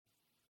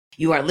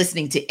You are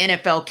listening to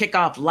NFL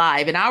Kickoff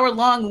Live, an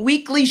hour-long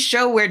weekly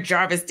show where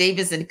Jarvis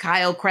Davis and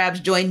Kyle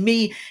Krabs join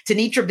me,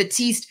 Tanitra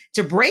Batiste,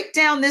 to break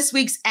down this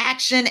week's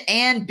action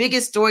and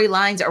biggest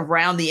storylines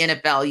around the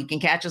NFL. You can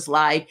catch us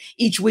live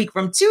each week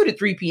from 2 to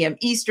 3 p.m.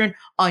 Eastern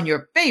on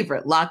your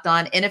favorite Locked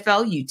On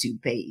NFL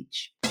YouTube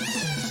page.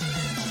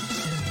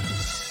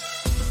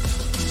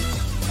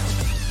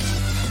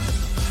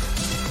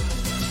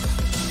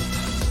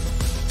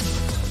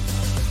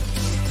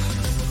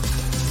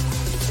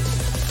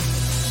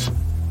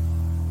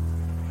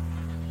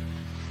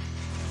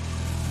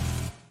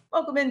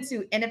 Welcome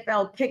into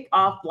NFL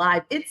Kickoff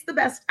Live. It's the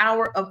best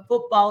hour of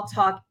football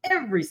talk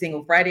every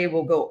single Friday.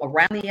 We'll go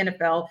around the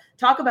NFL,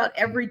 talk about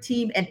every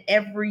team and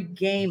every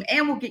game,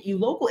 and we'll get you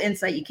local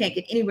insight you can't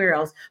get anywhere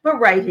else, but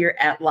right here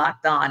at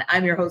Locked On.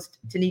 I'm your host,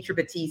 Tanitra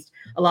Batiste.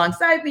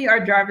 Alongside me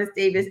are Jarvis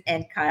Davis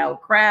and Kyle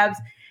Krabs.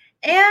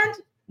 And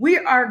we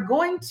are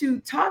going to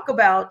talk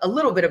about a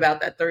little bit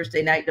about that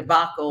Thursday night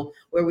debacle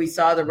where we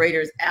saw the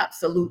Raiders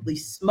absolutely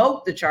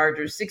smoke the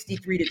Chargers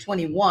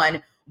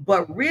 63-21,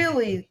 but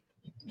really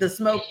the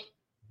smoke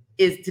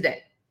is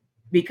today,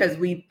 because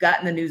we've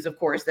gotten the news, of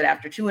course, that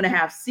after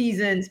 2.5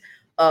 seasons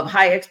of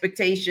high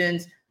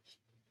expectations,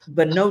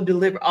 but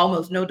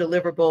almost no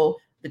deliverable,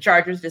 the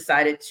Chargers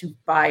decided to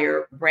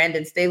fire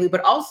Brandon Staley, but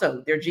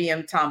also their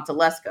GM, Tom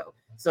Telesco.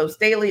 So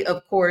Staley,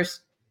 of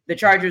course, the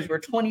Chargers were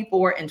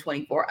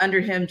 24-24 under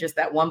him, just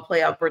that one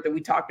playoff berth that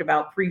we talked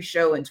about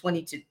pre-show in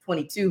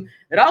 2022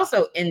 that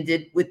also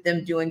ended with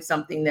them doing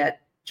something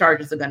that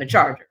Chargers are going to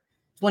charge her.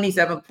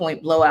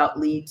 27-point blowout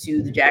lead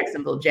to the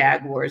Jacksonville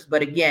Jaguars.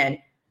 But again,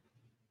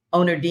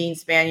 owner Dean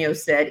Spagnuolo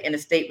said in a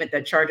statement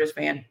that Chargers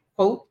fans,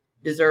 quote,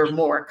 deserve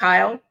more.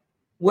 Kyle,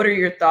 what are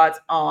your thoughts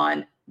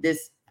on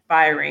this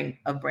firing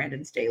of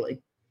Brandon Staley?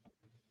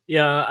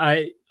 Yeah,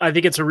 I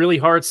think it's a really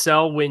hard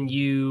sell when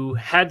you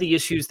had the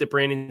issues that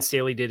Brandon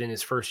Staley did in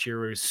his first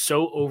year. It was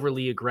so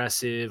overly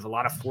aggressive, a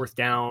lot of fourth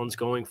downs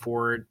going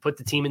forward, put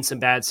the team in some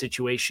bad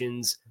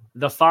situations.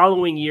 The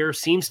following year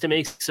seems to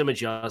make some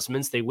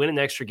adjustments. They win an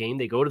extra game.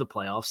 They go to the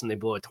playoffs and they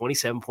blow a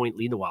 27-point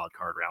lead in the wild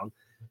card round.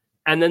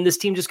 And then this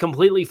team just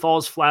completely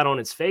falls flat on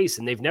its face.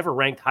 And they've never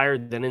ranked higher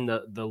than in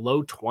the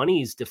low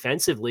 20s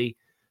defensively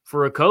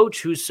for a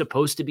coach who's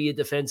supposed to be a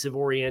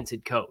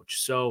defensive-oriented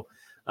coach. So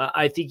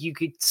I think you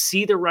could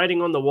see the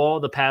writing on the wall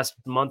the past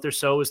month or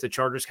so as the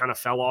Chargers kind of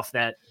fell off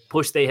that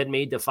push they had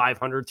made to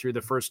 500 through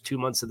the first 2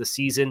 months of the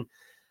season.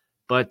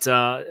 But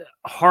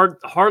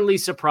hardly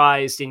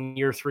surprised in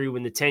year 3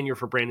 when the tenure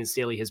for Brandon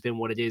Staley has been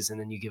what it is, and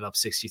then you give up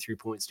 63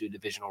 points to a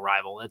divisional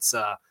rival. That's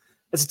a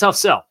tough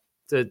sell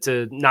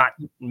to not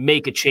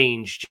make a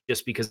change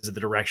just because of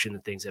the direction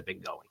that things have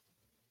been going.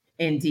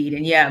 Indeed.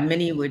 And yeah,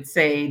 many would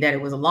say that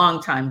it was a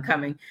long time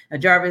coming. Now,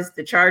 Jarvis,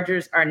 the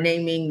Chargers are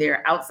naming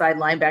their outside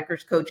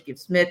linebackers coach,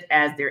 Gibbs Smith,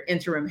 as their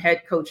interim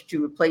head coach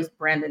to replace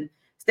Brandon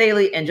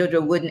Staley, and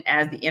JoJo Wooden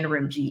as the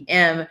interim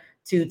GM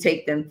to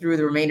take them through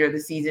the remainder of the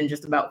season,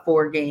 just about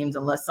 4 games,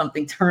 unless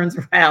something turns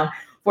around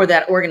for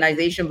that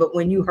organization. But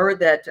when you heard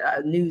that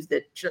news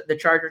that the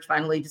Chargers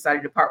finally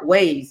decided to part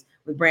ways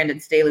with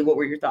Brandon Staley, what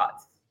were your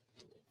thoughts?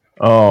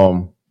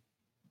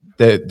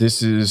 That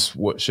this is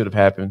what should have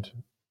happened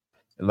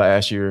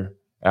last year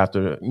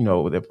after,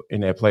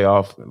 in that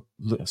playoff,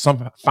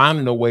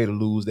 finding a way to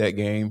lose that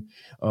game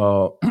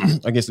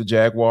against the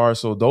Jaguars.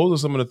 So those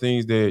are some of the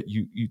things that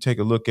you take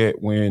a look at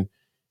when.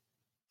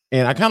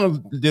 And I kind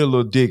of did a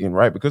little digging,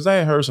 right? Because I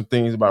had heard some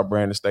things about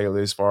Brandon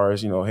Staley as far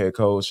as, head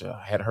coach.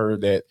 I had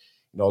heard that,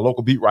 a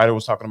local beat writer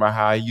was talking about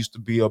how he used to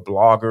be a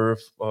blogger.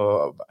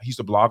 He used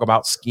to blog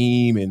about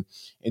scheme and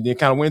then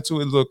kind of went into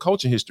his little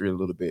coaching history a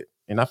little bit.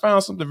 And I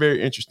found something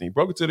very interesting. He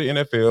broke into the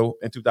NFL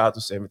in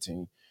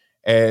 2017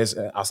 as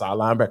an outside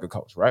linebacker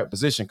coach, right?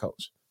 Position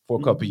coach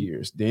for a couple of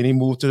years. Then he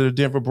moved to the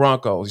Denver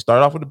Broncos. He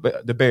started off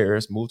with the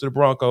Bears, moved to the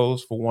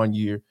Broncos for 1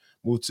 year,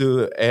 moved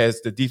to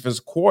as the defense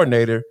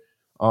coordinator.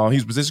 He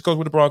was position coach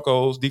with the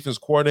Broncos, defense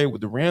coordinator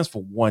with the Rams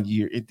for 1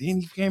 year, and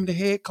then he became the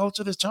head coach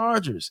of the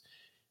Chargers.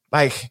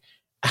 Like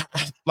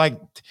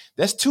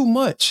that's too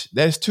much.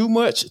 That's too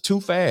much,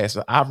 too fast.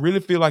 I really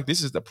feel like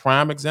this is the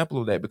prime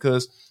example of that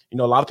because, a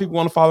lot of people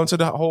want to fall into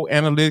the whole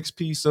analytics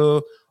piece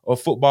of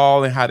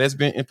football and how that's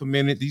been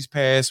implemented these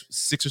past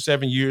 6 or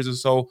 7 years or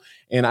so.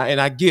 And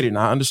I get it. And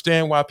I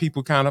understand why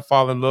people kind of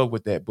fall in love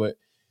with that. But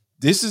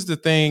this is the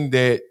thing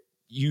that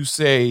you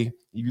say,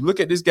 you look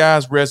at this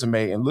guy's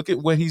resume and look at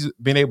what he's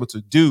been able to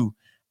do.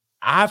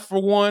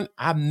 For one,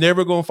 I'm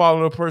never going to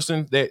follow a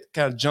person that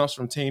kind of jumps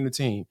from team to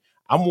team.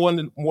 I'm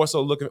more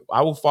so looking,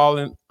 I will fall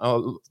in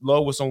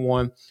love with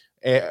someone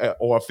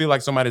or feel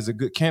like somebody's a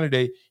good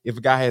candidate if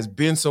a guy has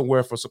been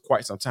somewhere for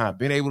quite some time,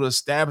 been able to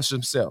establish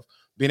himself,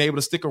 been able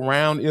to stick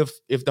around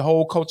if the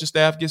whole coaching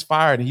staff gets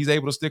fired and he's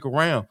able to stick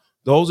around.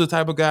 Those are the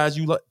type of guys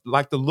you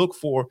like to look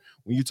for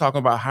when you're talking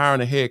about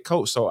hiring a head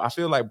coach. So I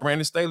feel like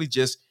Brandon Staley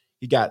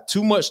he got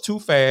too much too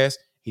fast.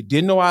 He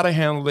didn't know how to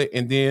handle it.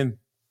 And then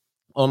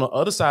on the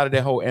other side of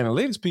that whole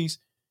analytics piece,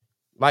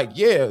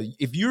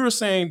 if you're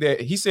saying that,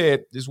 he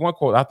said this one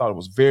quote, I thought it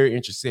was very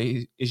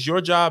interesting. It's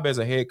your job as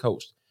a head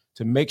coach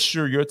to make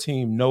sure your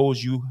team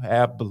knows you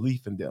have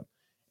belief in them.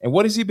 And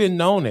what has he been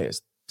known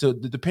as? To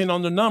depend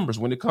on the numbers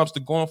when it comes to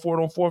going for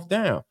it on fourth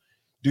down.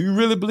 Do you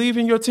really believe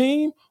in your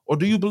team, or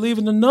do you believe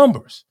in the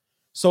numbers?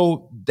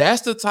 So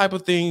that's the type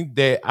of thing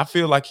that I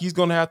feel like he's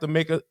going to have to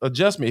make an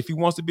adjustment if he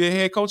wants to be a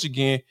head coach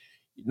again.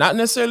 Not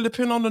necessarily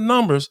depend on the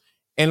numbers,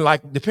 and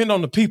like depend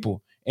on the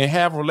people and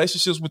have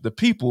relationships with the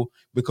people,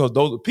 because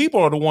those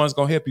people are the ones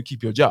going to help you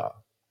keep your job.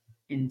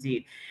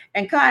 Indeed.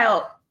 And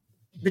Kyle,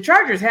 the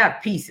Chargers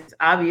have pieces.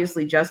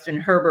 Obviously,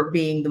 Justin Herbert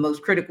being the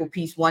most critical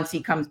piece once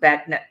he comes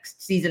back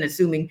next season,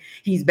 assuming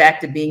he's back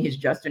to being his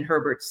Justin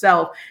Herbert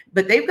self.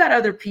 But they've got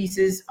other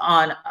pieces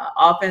on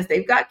offense.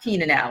 They've got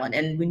Keenan Allen.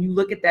 And when you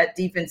look at that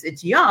defense,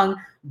 it's young,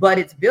 but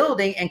it's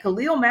building. And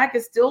Khalil Mack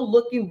is still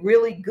looking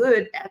really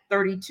good at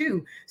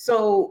 32.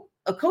 So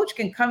a coach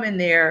can come in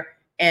there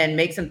and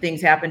make some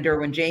things happen.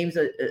 Derwin James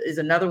is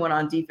another one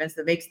on defense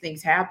that makes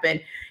things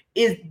happen.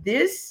 Is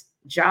this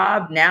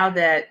job, now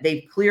that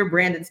they've cleared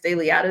Brandon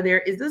Staley out of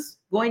there, is this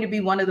going to be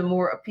one of the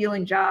more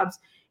appealing jobs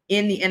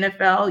in the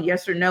NFL?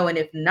 Yes or no? And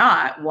if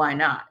not, why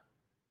not?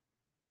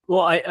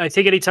 Well, I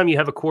think anytime you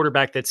have a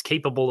quarterback that's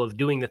capable of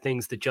doing the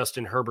things that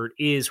Justin Herbert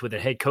is with a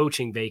head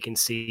coaching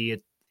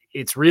vacancy,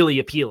 it's really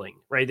appealing,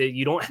 right? That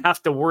you don't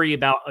have to worry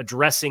about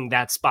addressing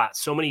that spot.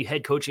 So many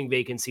head coaching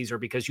vacancies are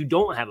because you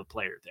don't have a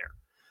player there.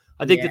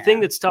 I think the thing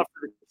that's tough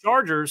for the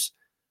Chargers,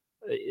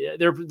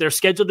 they're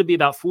scheduled to be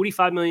about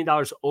 $45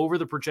 million over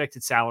the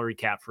projected salary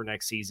cap for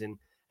next season.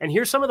 And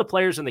here's some of the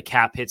players in the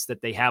cap hits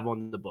that they have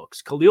on the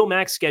books. Khalil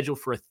Mack's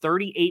scheduled for a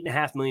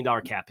 $38.5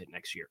 million cap hit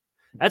next year.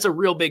 That's a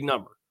real big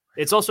number.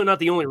 It's also not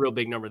the only real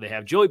big number they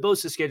have. Joey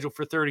Bosa is scheduled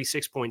for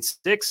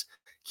 36.6.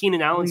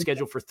 Keenan Allen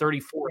scheduled for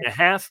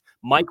 34.5.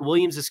 Mike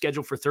Williams is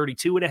scheduled for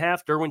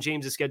 32.5. Derwin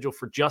James is scheduled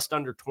for just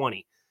under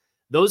 20.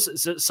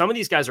 Some of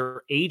these guys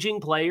are aging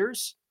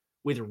players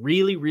with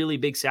really, really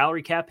big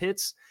salary cap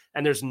hits.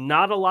 And there's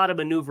not a lot of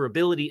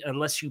maneuverability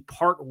unless you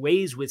part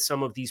ways with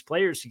some of these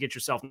players to get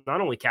yourself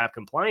not only cap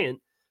compliant,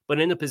 but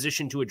in a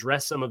position to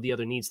address some of the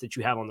other needs that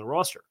you have on the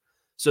roster.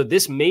 So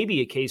this may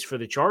be a case for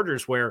the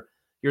Chargers where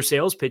your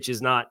sales pitch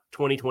is not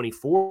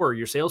 2024,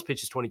 your sales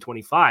pitch is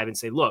 2025, and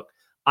say, look,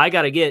 I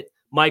got to get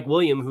Mike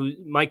Williams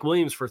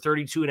for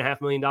 $32.5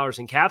 million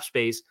in cap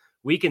space.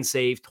 We can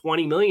save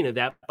 $20 million of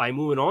that by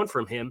moving on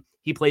from him.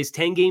 He plays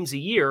 10 games a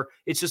year.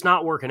 It's just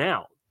not working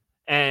out.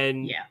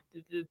 And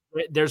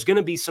there's going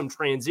to be some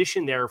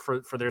transition there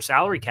for their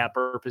salary cap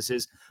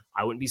purposes.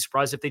 I wouldn't be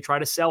surprised if they try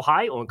to sell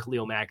high on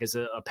Khalil Mack as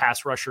a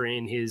pass rusher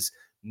in his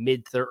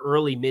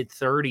early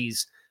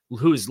mid-30s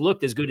who's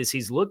looked as good as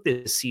he's looked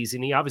this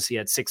season. He obviously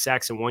had 6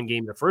 sacks in one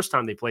game the first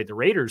time they played the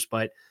Raiders,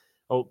 but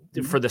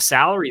for the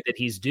salary that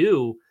he's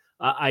due,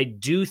 I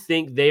do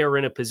think they are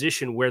in a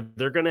position where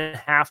they're going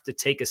to have to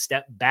take a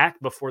step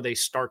back before they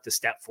start to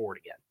step forward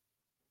again.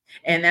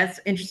 And that's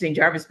interesting,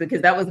 Jarvis,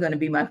 because that was going to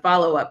be my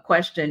follow-up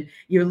question.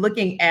 You're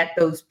looking at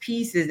those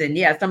pieces, and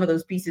some of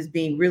those pieces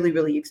being really,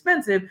 really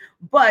expensive,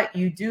 but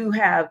you do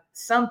have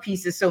some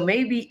pieces. So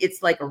maybe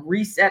it's like a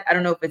reset. I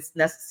don't know if it's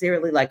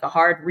necessarily like a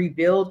hard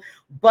rebuild,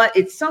 but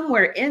it's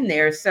somewhere in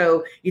there.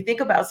 So you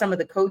think about some of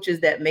the coaches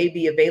that may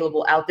be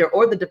available out there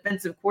or the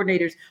defensive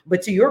coordinators.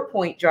 But to your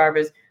point,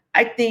 Jarvis,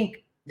 I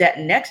think that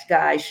next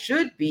guy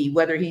should be,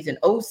 whether he's an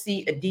OC,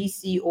 a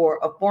DC, or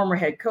a former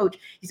head coach,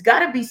 he's got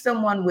to be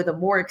someone with a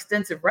more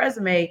extensive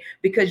resume,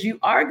 because you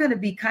are going to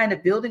be kind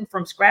of building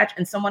from scratch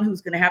and someone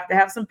who's going to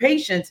have some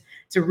patience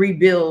to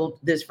rebuild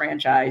this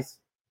franchise.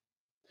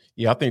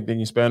 Yeah, I think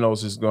Danny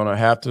Spanos is going to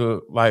have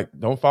to,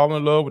 don't fall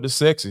in love with the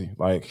sexy.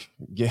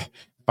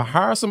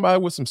 Hire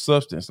somebody with some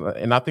substance.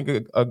 And I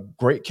think a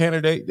great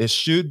candidate that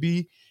should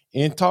be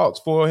in talks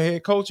for a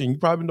head coach, and you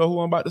probably know who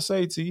I'm about to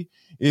say, T,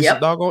 is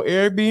doggone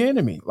Eric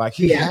Bieniemy.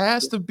 He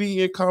has to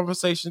be in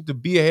conversation to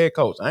be a head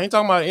coach. I ain't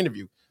talking about an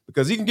interview,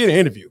 because he can get an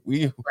interview.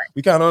 We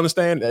kind of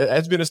understand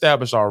that's been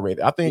established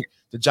already. I think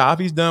the job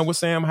he's done with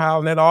Sam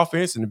Howell in that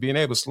offense and being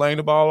able to sling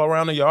the ball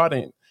around the yard,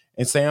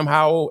 and Sam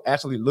Howell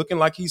actually looking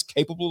like he's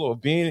capable of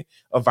being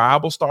a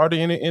viable starter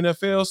in the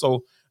NFL.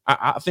 So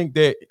I think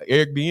that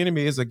Eric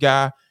Bieniemy is a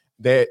guy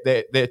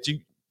that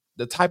you,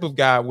 the type of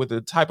guy with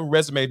the type of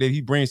resume that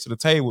he brings to the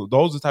table,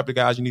 those are the type of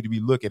guys you need to be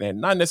looking at.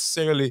 Not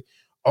necessarily,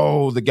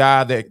 the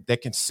guy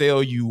that can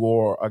sell you,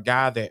 or a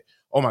guy that,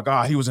 oh my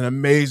God, he was an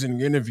amazing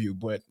interview,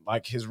 but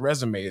his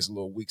resume is a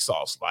little weak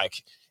sauce.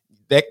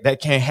 That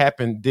can't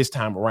happen this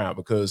time around,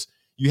 because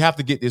you have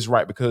to get this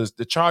right, because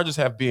the Chargers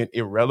have been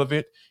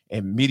irrelevant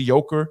and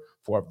mediocre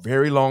for a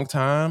very long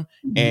time,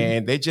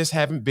 and they just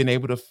haven't been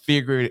able to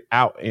figure it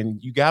out.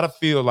 And you got to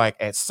feel like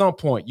at some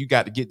point you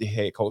got to get the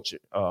head coach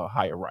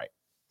hire right.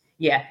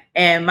 Yeah.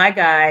 And my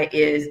guy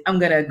is, I'm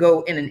going to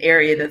go in an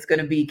area that's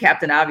going to be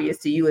Captain Obvious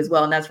to you as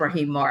well. And that's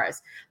Raheem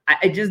Morris.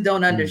 I just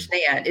don't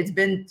understand. It's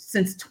been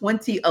since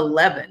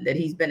 2011 that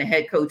he's been a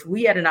head coach.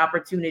 We had an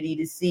opportunity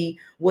to see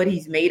what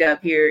he's made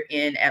of here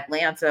in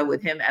Atlanta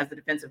with him as the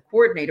defensive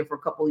coordinator for a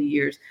couple of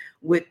years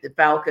with the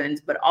Falcons,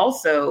 but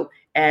also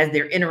as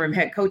their interim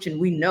head coach. And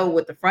we know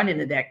what the front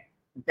end of that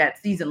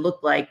that season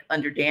looked like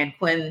under Dan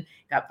Quinn.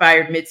 Got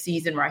fired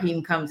midseason.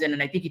 Raheem comes in,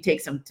 and I think he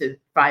takes them to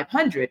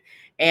 500.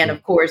 And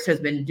of course, has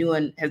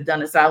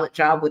done a solid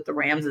job with the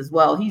Rams as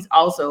well. He's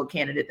also a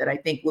candidate that I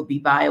think would be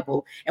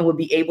viable and would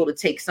be able to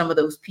take some of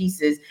those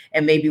pieces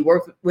and maybe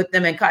work with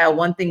them. And Kyle,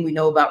 one thing we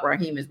know about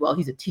Raheem as well,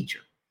 he's a teacher.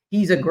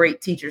 He's a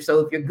great teacher. So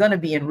if you're going to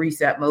be in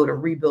reset mode or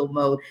rebuild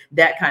mode,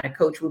 that kind of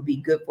coach would be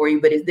good for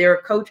you. But is there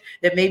a coach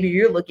that maybe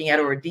you're looking at,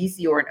 or a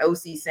DC or an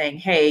OC, saying,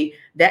 hey,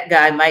 that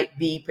guy might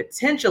be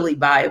potentially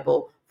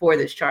viable for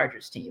this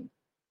Chargers team?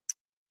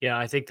 Yeah,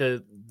 I think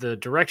the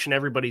direction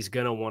everybody's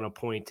going to want to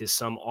point is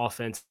some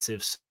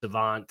offensive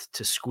savant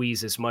to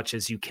squeeze as much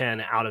as you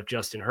can out of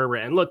Justin Herbert.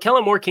 And look,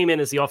 Kellen Moore came in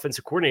as the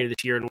offensive coordinator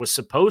this year and was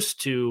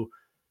supposed to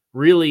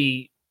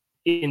really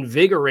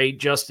invigorate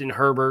Justin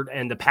Herbert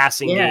and the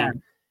passing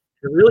game.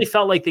 It really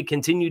felt like they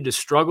continued to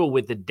struggle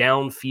with the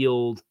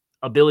downfield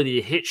ability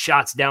to hit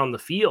shots down the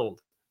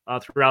field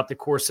throughout the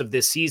course of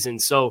this season.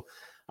 So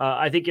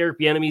I think Eric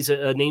Bieniemy's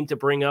a name to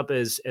bring up,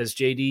 as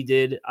JD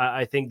did.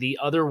 I think the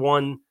other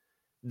one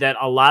that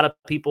a lot of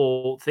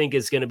people think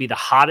is going to be the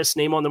hottest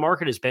name on the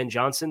market is Ben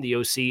Johnson, the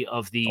OC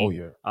of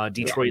the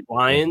Detroit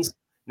Lions.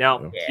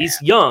 Now, he's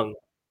young.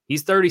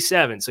 He's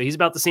 37, so he's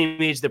about the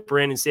same age that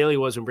Brandon Staley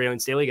was when Brandon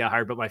Staley got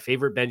hired. But my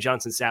favorite Ben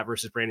Johnson stat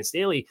versus Brandon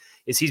Staley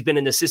is he's been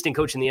an assistant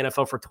coach in the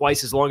NFL for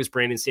twice as long as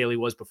Brandon Staley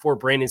was before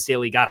Brandon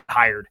Staley got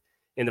hired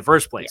in the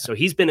first place. So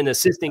he's been an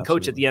assistant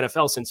coach at the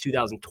NFL since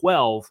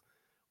 2012,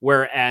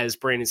 whereas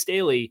Brandon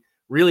Staley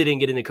really didn't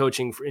get into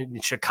coaching in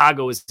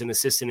Chicago as an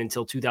assistant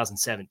until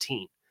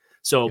 2017.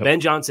 So Ben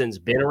Johnson's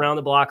been around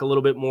the block a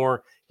little bit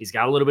more. He's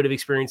got a little bit of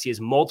experience. He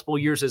has multiple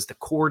years as the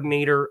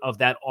coordinator of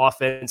that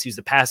offense. He's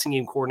the passing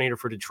game coordinator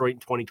for Detroit in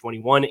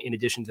 2021, in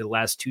addition to the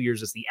last 2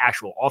 years as the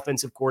actual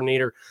offensive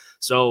coordinator.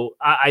 So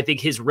I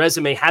think his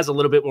resume has a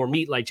little bit more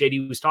meat, like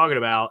JD was talking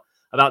about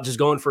just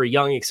going for a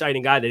young,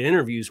 exciting guy that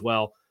interviews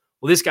well.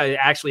 Well, this guy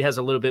actually has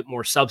a little bit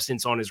more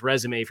substance on his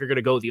resume if you're going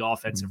to go the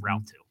offensive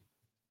route too.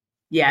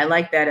 Yeah, I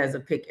like that as a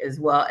pick as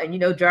well.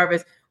 And,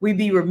 Jarvis, we'd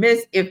be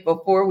remiss if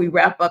before we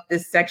wrap up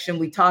this section,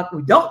 we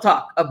don't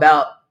talk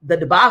about the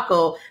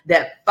debacle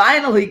that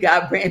finally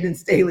got Brandon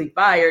Staley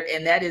fired.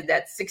 And that is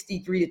that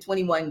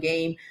 63-21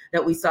 game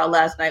that we saw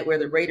last night where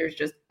the Raiders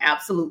just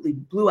absolutely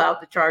blew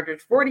out the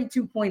Chargers.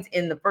 42 points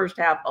in the first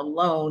half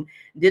alone,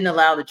 didn't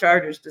allow the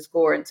Chargers to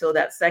score until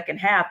that second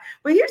half.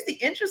 But here's the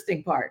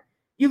interesting part.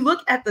 You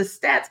look at the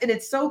stats and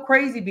it's so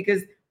crazy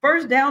because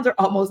first downs are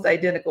almost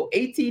identical,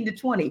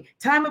 18-20.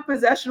 Time of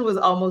possession was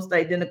almost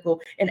identical.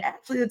 And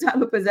actually the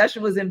time of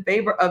possession was in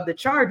favor of the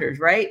Chargers,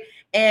 right?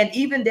 And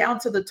even down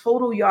to the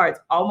total yards,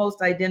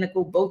 almost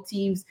identical. Both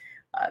teams,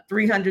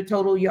 300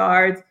 total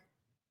yards.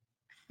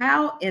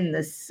 How in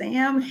the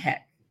Sam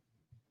heck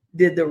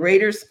did the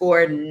Raiders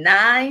score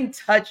 9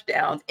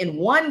 touchdowns in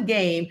one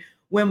game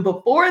when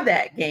before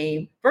that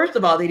game, first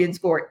of all, they didn't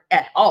score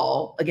at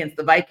all against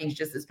the Vikings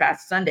just this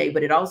past Sunday,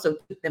 but it also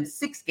took them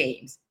 6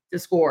 games to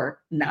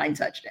score 9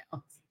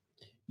 touchdowns.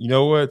 You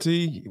know what,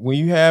 T? When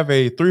you have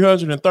a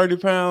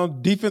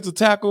 330-pound defensive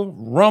tackle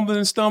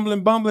rumbling,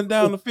 stumbling, bumbling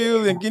down the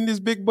field and getting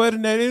this big butt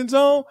in that end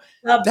zone,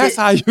 that's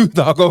how you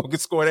doggone can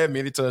score that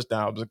many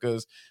touchdowns.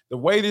 Because the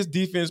way this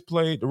defense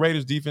played, the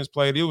Raiders defense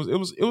played, it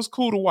was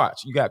cool to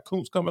watch. You got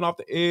Kuntz coming off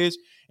the edge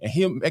and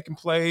him making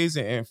plays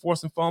and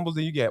forcing fumbles.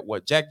 And you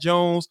got Jack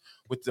Jones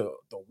with the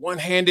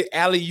one-handed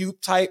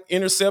alley-oop type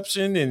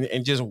interception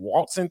and just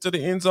walks into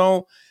the end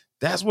zone.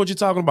 That's what you're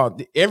talking about.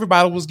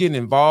 Everybody was getting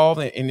involved,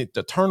 and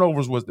the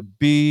turnovers was the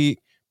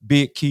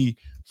big key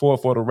for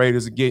the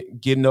Raiders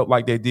getting up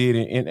like they did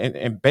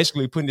and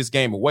basically putting this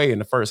game away in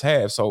the first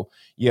half. So,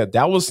 yeah,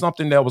 that was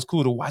something that was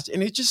cool to watch.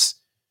 And it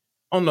just,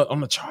 on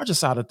the Chargers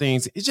side of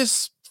things, it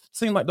just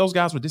seemed like those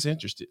guys were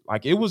disinterested.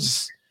 Like, it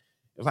was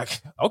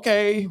like,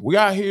 okay, we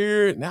out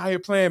here, now you're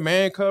playing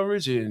man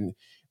coverage, and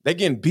they're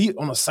getting beat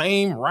on the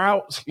same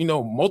route,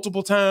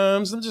 multiple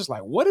this just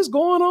like, what is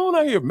going on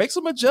out here? Make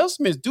some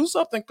adjustments, do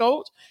something,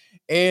 coach.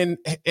 And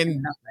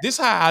this is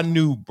how I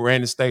knew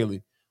Brandon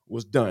Staley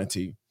was done,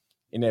 T.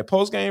 In that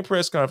post-game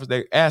press conference,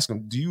 they asked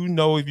him, do you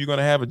know if you're going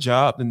to have a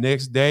job the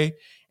next day?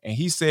 And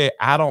he said,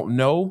 I don't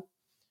know,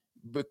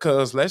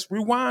 because let's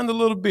rewind a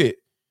little bit.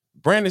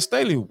 Brandon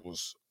Staley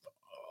was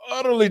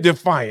utterly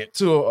defiant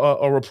to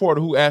a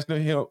reporter who asked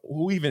him,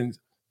 who even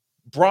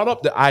brought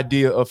up the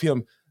idea of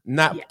him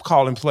not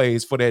calling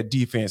plays for that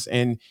defense.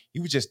 And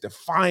he was just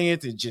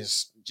defiant and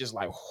just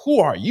like, who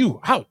are you?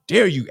 How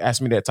dare you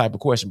ask me that type of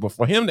question? But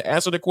for him to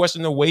answer the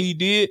question the way he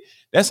did,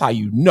 that's how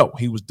you know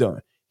he was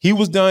done. He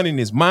was done in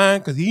his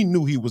mind because he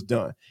knew he was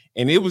done.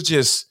 And it was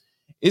just,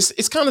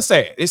 it's kind of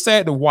sad. It's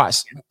sad to watch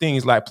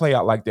things like play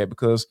out like that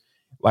because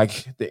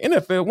like the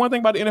NFL, one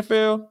thing about the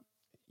NFL,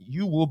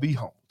 you will be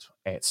humbled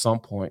at some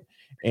point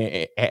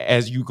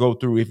as you go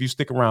through, if you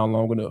stick around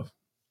long enough.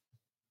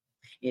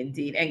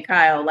 Indeed. And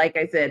Kyle, like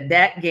I said,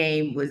 that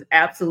game was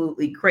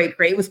absolutely cray.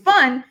 It was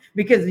fun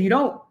because you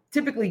don't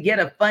typically get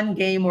a fun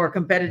game or a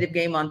competitive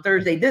game on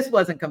Thursday. This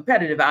wasn't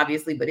competitive,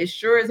 obviously, but it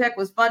sure as heck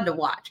was fun to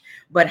watch.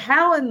 But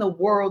how in the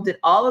world did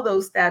all of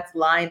those stats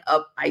line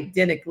up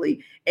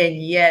identically? And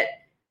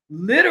yet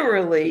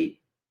literally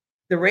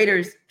the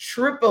Raiders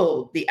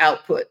tripled the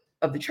output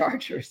of the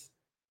Chargers.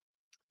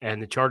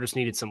 And the Chargers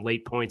needed some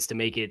late points to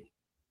make it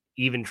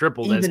even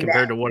tripled as Even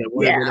compared that. to what it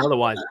would have been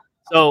otherwise.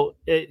 So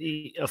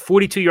a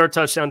 42-yard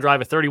touchdown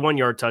drive, a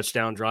 31-yard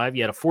touchdown drive,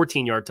 you had a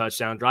 14-yard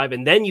touchdown drive,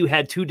 and then you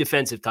had 2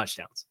 defensive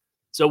touchdowns.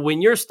 So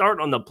when you're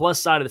starting on the plus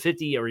side of the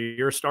 50 or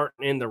you're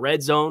starting in the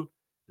red zone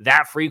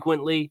that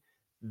frequently,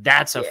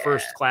 that's a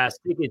first-class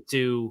ticket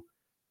to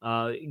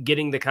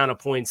getting the kind of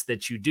points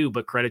that you do.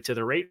 But credit to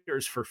the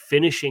Raiders for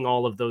finishing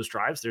all of those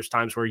drives. There's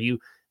times where you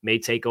may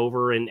take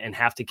over and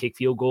have to kick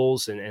field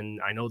goals.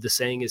 And I know the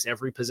saying is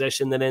every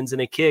possession that ends in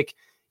a kick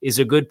is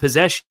a good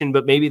possession,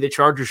 but maybe the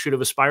Chargers should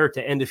have aspired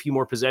to end a few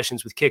more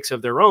possessions with kicks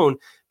of their own,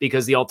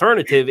 because the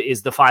alternative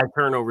is the 5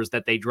 turnovers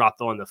that they dropped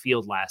on the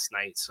field last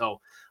night.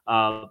 So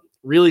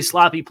really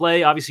sloppy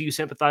play. Obviously, you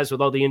sympathize with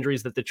all the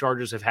injuries that the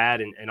Chargers have had,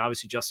 and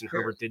obviously Justin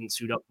Herbert didn't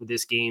suit up for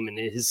this game, and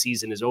his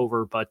season is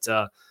over. But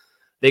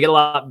they get a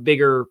lot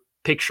bigger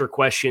picture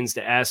questions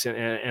to ask,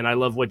 and I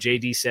love what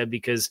JD said,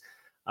 because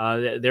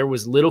there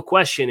was little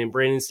question in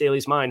Brandon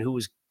Staley's mind who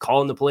was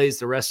calling the plays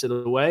the rest of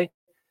the way.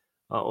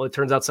 Well, it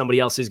turns out somebody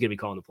else is going to be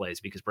calling the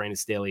plays, because Brandon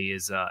Staley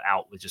is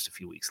out with just a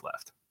few weeks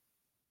left.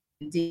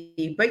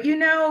 Indeed. But,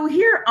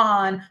 here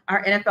on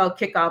our NFL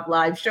Kickoff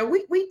Live show,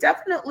 we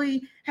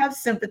definitely have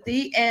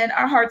sympathy, and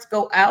our hearts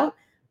go out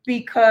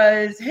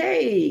because,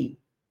 hey,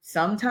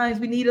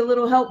 sometimes we need a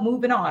little help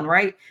moving on,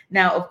 right?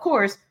 Now, of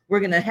course, we're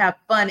going to have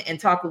fun and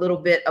talk a little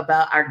bit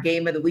about our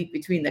game of the week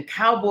between the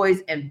Cowboys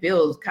and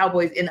Bills.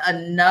 Cowboys in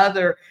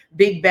another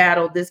big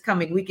battle this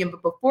coming weekend.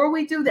 But before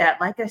we do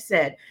that, like I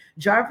said,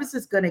 Jarvis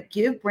is going to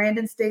give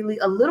Brandon Staley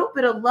a little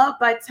bit of love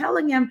by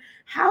telling him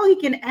how he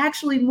can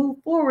actually move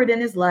forward in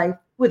his life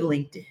with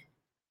LinkedIn.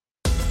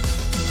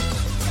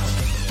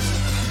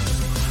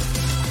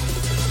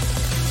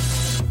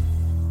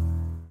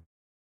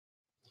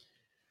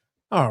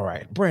 All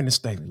right, Brandon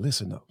Staley,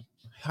 listen up.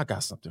 I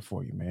got something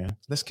for you, man.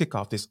 Let's kick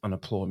off this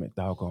unemployment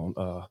doggone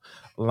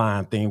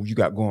line thing you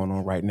got going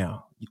on right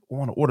now. You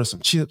want to order some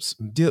chips,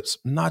 some dips,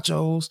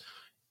 nachos,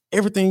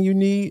 everything you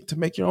need to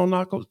make your own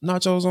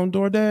nachos on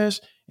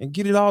DoorDash and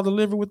get it all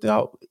delivered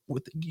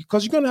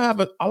because you're going to have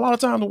a lot of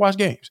time to watch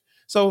games.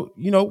 So,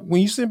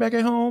 when you sit back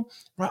at home,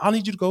 right, I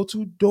need you to go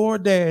to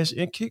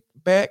DoorDash and kick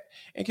back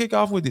and kick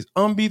off with these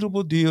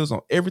unbeatable deals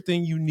on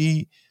everything you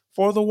need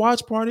for the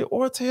watch party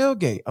or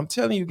tailgate. I'm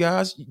telling you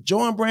guys,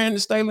 join Brandon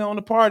Staley on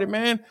the party,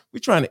 man. We're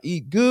trying to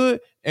eat good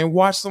and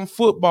watch some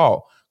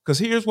football. Because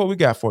here's what we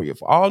got for you.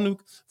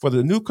 For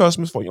the new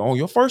customers, on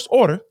your first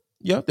order.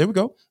 Yeah, there we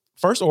go.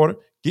 First order,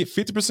 get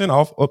 50%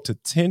 off up to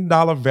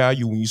 $10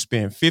 value when you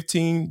spend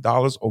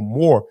 $15 or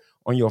more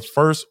on your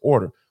first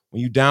order.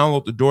 When you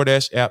download the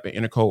DoorDash app and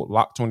enter code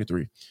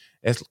LOCK23.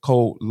 That's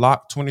code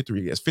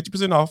LOCK23. That's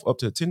 50% off up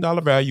to a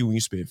 $10 value when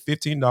you spend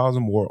 $15 or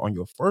more on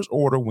your first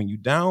order when you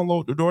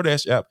download the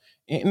DoorDash app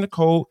and enter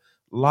code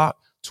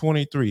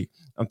LOCK23.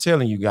 I'm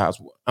telling you guys,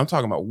 I'm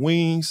talking about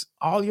wings.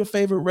 All your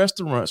favorite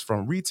restaurants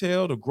from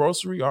retail to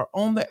grocery are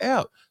on the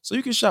app. So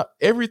you can shop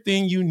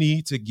everything you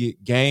need to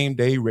get game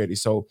day ready.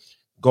 So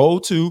go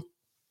to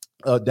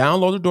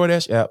download the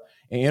DoorDash app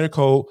and enter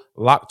code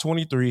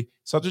LOCK23.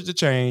 Subject to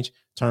change.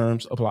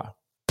 Terms apply.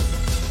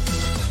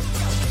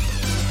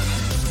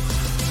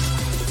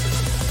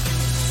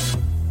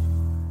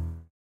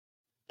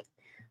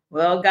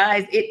 Well,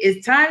 guys, it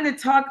is time to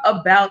talk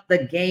about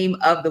the game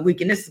of the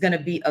week. And this is going to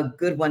be a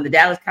good one. The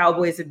Dallas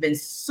Cowboys have been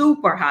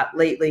super hot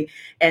lately,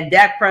 and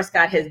Dak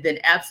Prescott has been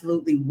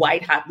absolutely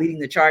white hot, leading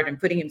the charge and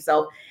putting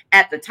himself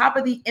at the top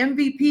of the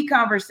MVP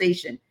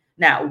conversation.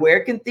 Now,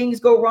 where can things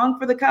go wrong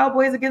for the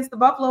Cowboys against the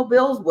Buffalo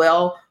Bills?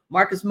 Well,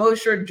 Marcus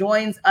Mosher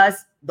joins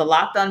us. The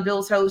Locked On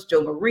Bills host,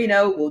 Joe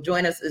Marino, will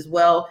join us as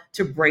well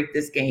to break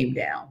this game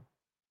down.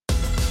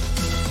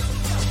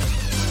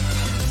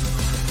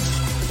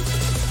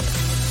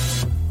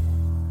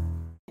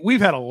 We've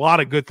had a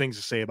lot of good things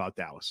to say about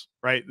Dallas,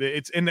 right?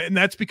 And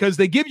that's because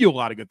they give you a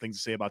lot of good things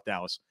to say about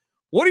Dallas.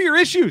 What are your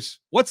issues?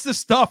 What's the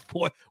stuff?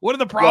 What are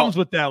the problems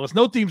with Dallas?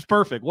 No team's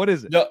perfect. What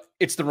is it? No,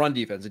 it's the run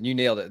defense, and you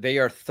nailed it. They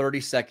are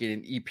 32nd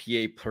in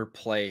EPA per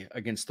play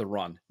against the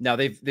run. Now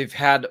they've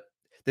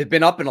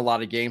been up in a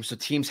lot of games, so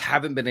teams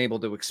haven't been able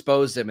to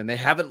expose them, and they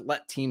haven't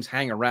let teams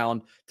hang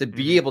around to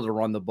be able to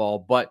run the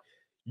ball. But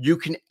you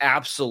can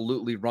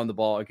absolutely run the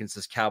ball against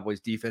this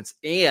Cowboys defense,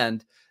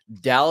 and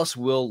Dallas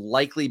will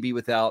likely be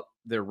without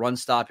their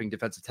run-stopping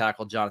defensive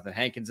tackle, Jonathan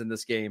Hankins, in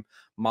this game.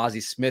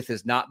 Mozzie Smith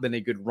has not been a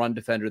good run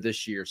defender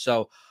this year.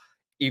 So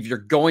if you're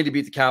going to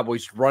beat the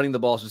Cowboys, running the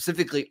ball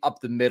specifically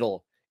up the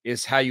middle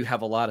is how you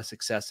have a lot of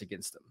success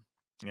against them.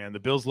 And the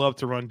Bills love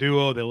to run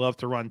duo. They love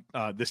to run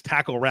this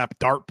tackle wrap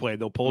dart play.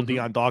 They'll pull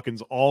Deion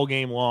Dawkins all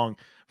game long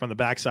from the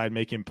backside,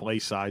 make him play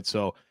side.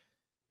 So,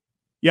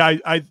 yeah,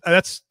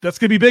 that's going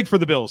to be big for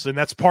the Bills, and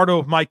that's part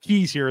of my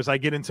keys here as I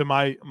get into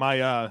my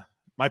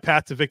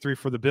path to victory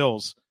for the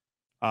Bills.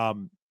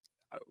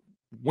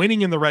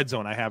 Winning in the red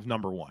zone, I have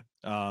number one.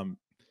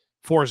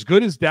 For as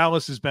good as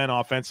Dallas has been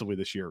offensively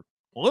this year,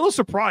 A little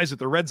surprised that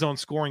the red zone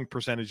scoring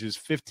percentage is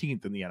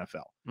 15th in the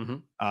NFL. Mm-hmm.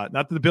 Not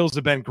that the Bills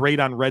have been great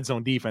on red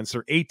zone defense.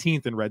 They're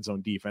 18th in red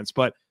zone defense.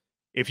 But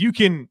if you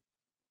can,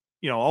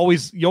 you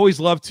always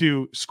love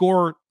to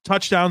score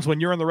touchdowns when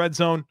you're in the red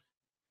zone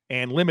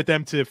and limit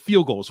them to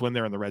field goals when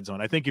they're in the red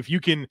zone. I think if you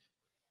can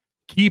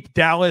keep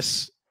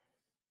Dallas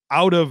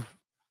out of,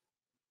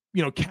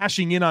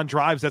 cashing in on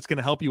drives, that's going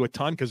to help you a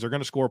ton because they're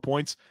going to score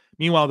points.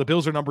 Meanwhile, the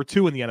Bills are number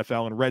 2 in the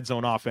NFL in red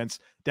zone offense.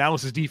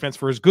 Dallas's defense,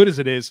 for as good as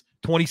it is,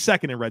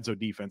 22nd in red zone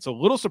defense. So a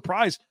little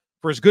surprised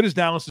for as good as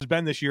Dallas has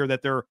been this year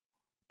that they're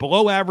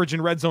below average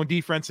in red zone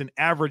defense and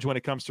average when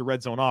it comes to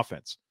red zone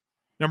offense.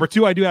 Number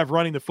 2, I do have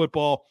running the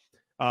football.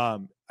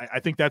 I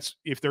think that's,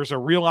 if there's a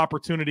real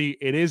opportunity,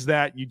 it is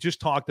that. You just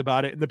talked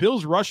about it. And the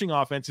Bills' rushing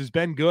offense has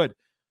been good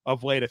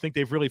of late. I think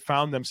they've really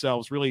found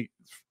themselves, really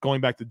going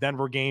back to the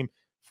Denver game,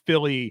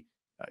 Philly,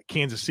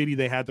 Kansas City,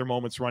 they had their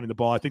moments running the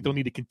ball. I think they'll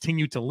need to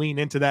continue to lean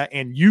into that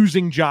and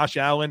using Josh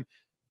Allen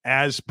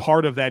as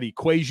part of that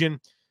equation.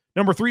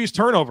 Number 3 is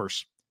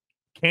turnovers.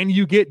 Can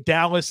you get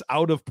Dallas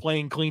out of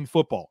playing clean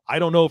football? I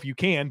don't know if you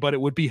can, but it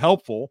would be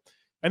helpful.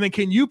 And then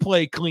can you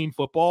play clean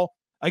football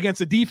against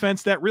a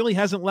defense that really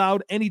hasn't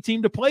allowed any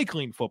team to play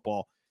clean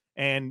football?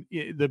 And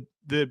the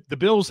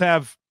Bills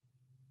have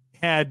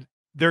had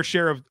their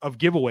share of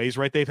giveaways,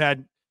 right? They've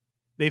had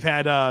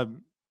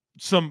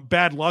some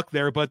bad luck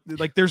there, but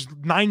like there's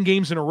 9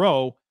 games in a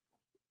row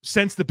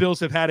since the Bills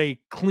have had a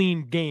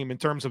clean game in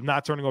terms of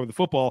not turning over the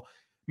football.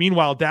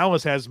 Meanwhile,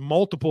 Dallas has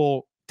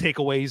multiple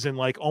takeaways in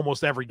like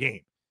almost every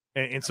game.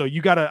 And so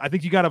I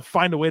think you gotta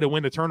find a way to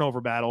win the turnover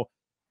battle.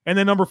 And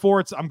then number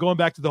 4, I'm going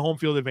back to the home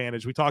field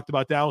advantage. We talked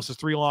about Dallas's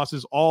 3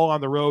 losses, all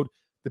on the road.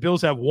 The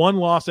Bills have 1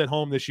 loss at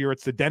home this year.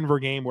 It's the Denver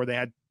game where they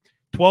had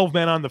 12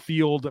 men on the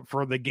field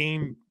for the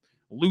game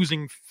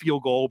losing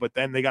field goal, but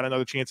then they got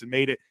another chance and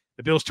made it.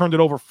 The Bills turned it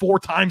over 4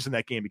 times in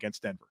that game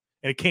against Denver,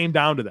 and it came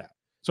down to that.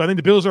 So I think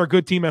the Bills are a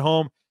good team at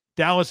home.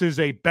 Dallas is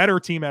a better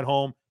team at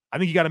home. I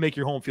think you got to make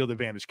your home field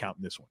advantage count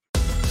in this one.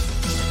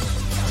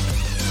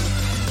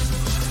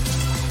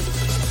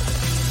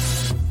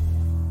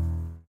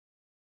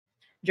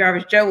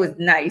 Jarvis Joe was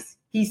nice.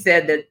 He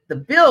said that the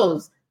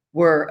Bills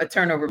were a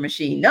turnover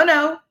machine.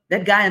 No,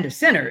 that guy under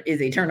center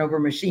is a turnover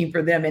machine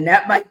for them, and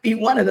that might be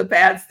one of the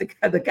paths to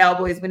the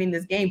Cowboys winning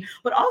this game.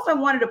 But also I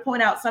wanted to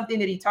point out something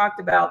that he talked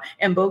about,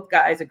 and both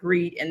guys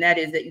agreed, and that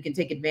is that you can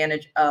take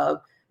advantage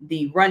of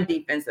the run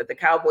defense that the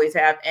Cowboys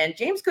have. And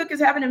James Cook is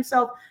having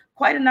himself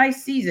quite a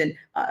nice season,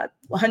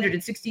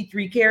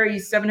 163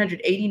 carries,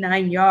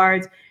 789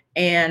 yards,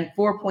 and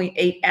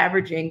 4.8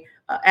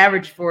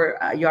 average for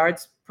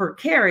yards per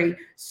carry.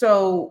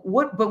 So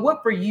what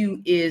for you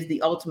is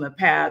the ultimate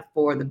path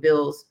for the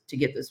Bills to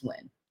get this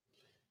win?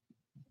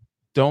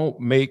 Don't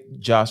make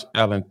Josh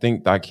Allen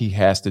think like he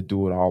has to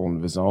do it all on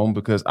his own,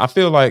 because I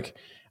feel like,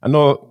 I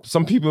know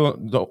some people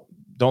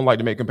don't like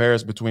to make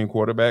comparisons between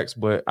quarterbacks,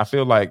 but I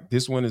feel like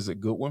this one is a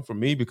good one for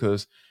me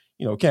because,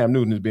 Cam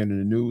Newton has been in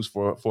the news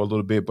for a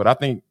little bit, but I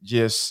think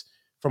just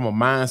from a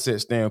mindset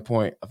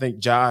standpoint, I think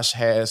Josh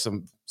has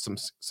some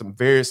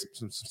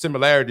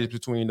similarities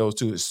between those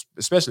two,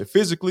 especially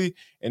physically,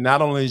 and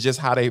not only just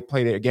how they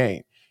play their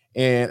game.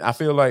 And I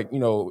feel like,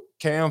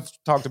 Cam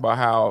talked about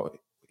how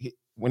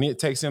when it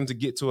takes him to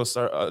get to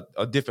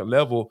a different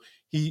level,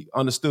 he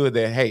understood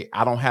that, hey,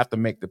 I don't have to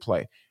make the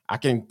play. I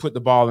can put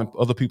the ball in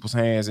other people's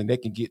hands and they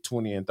can get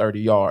 20 and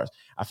 30 yards.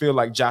 I feel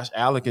like Josh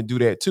Allen can do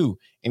that too.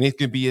 And it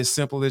can be as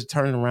simple as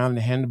turning around and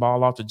handing the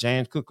ball off to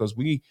James Cook, because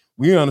we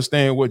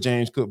understand what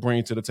James Cook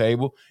brings to the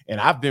table. And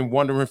I've been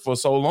wondering for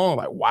so long,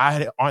 like,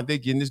 why aren't they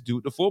getting this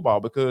dude the football?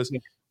 Because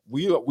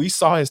we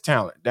saw his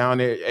talent down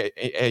there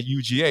at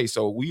UGA,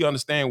 so we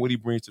understand what he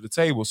brings to the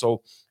table.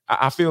 So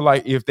I feel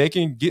like if they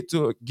can get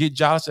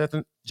Josh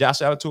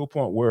Allen to a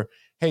point where,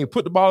 hey,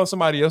 put the ball in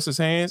somebody else's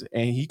hands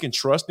and he can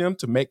trust them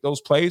to make those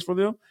plays for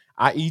them,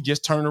 i.e.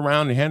 just turn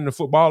around and hand the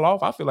football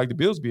off, I feel like the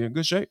Bills be in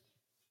good shape.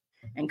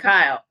 And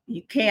Kyle,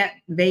 you can't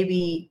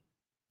maybe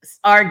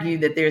argue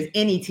that there's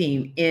any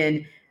team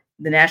in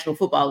the National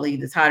Football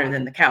League that's hotter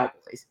than the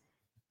Cowboys.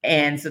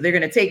 And so they're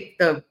going to take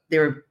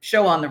their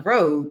show on the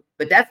road,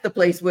 but that's the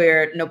place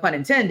where, no pun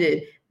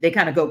intended, they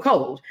kind of go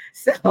cold.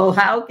 So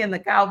how can the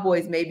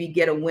Cowboys maybe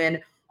get a win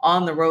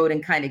on the road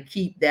and kind of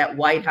keep that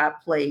white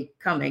hot play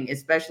coming,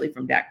 especially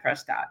from Dak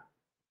Prescott?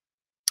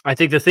 I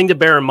think the thing to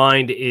bear in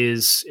mind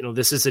is,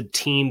 this is a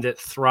team that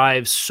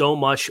thrives so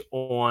much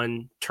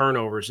on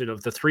turnovers.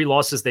 The 3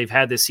 losses they've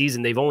had this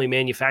season, they've only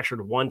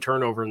manufactured 1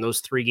 turnover in those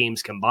 3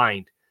 games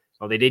combined.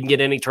 Well, they didn't get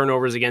any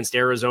turnovers against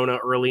Arizona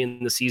early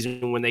in the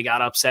season when they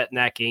got upset in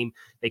that game.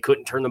 They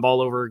couldn't turn the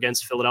ball over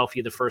against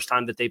Philadelphia the first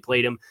time that they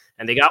played them.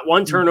 And they got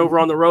 1 turnover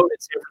on the road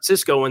at San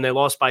Francisco when they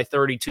lost by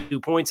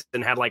 32 points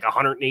and had like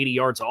 180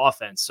 yards of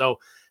offense. So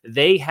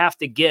they have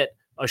to get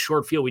a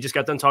short field. We just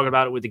got done talking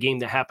about it with the game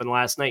that happened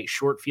last night.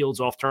 Short fields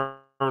off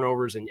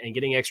turnovers and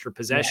getting extra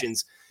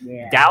possessions. Yes.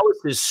 Yeah. Dallas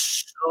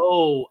is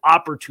so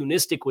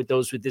opportunistic with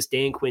this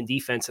Dan Quinn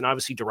defense, and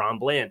obviously Deron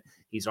Bland.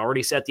 He's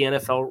already set the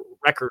NFL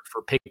record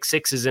for pick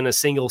sixes in a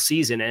single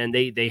season, and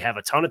they have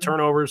a ton of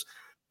turnovers.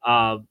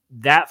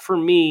 That for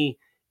me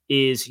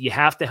is you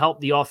have to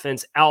help the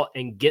offense out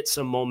and get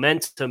some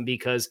momentum,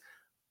 because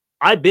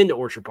I've been to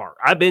Orchard Park.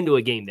 I've been to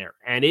a game there,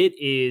 and it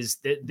is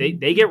they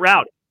get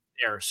rowdy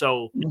there.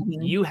 So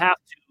you have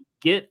to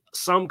get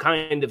some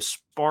kind of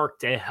spark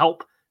to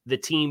help the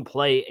team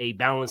play a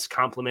balanced,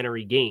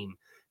 complementary game,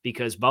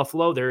 because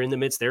Buffalo, they're in the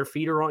midst. Their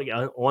feet are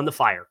on the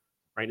fire,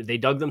 right? They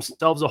dug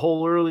themselves a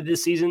hole early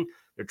this season.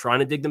 They're trying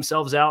to dig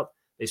themselves out.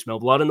 They smell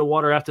blood in the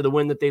water after the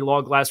win that they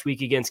logged last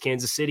week against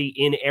Kansas City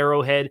in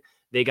Arrowhead.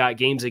 They got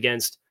games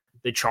against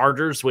the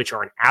Chargers, which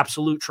are an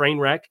absolute train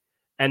wreck.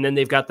 And then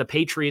they've got the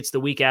Patriots the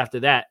week after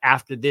that,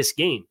 after this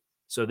game.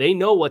 So they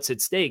know what's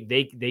at stake.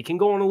 They can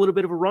go on a little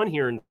bit of a run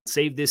here and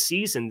save this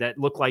season that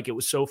looked like it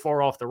was so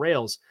far off the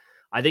rails.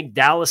 I think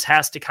Dallas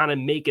has to kind of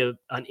make an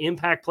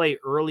impact play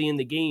early in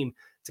the game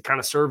to kind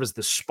of serve as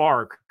the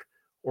spark,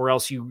 or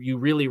else you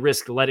really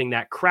risk letting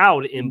that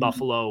crowd in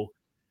Buffalo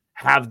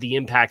have the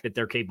impact that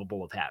they're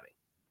capable of having.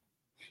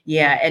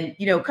 Yeah. And,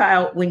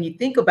 Kyle, when you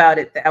think about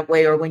it that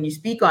way, or when you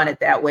speak on it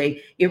that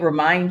way, it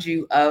reminds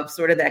you of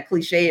sort of that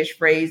cliche-ish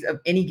phrase of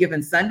any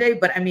given Sunday.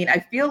 But I mean, I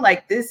feel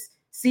like this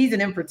season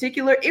in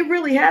particular, it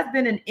really has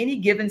been an any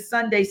given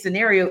Sunday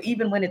scenario,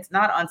 even when it's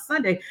not on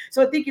Sunday.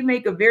 So I think you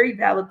make a very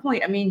valid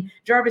point. I mean,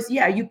 Jarvis,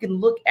 yeah, you can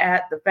look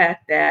at the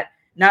fact that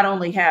not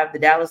only have the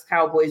Dallas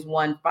Cowboys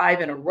won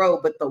 5 in a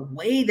row, but the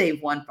way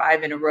they've won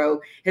 5 in a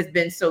row has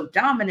been so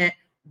dominant.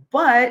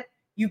 But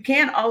you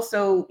can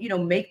also,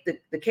 make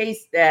the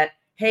case that,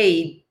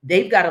 hey,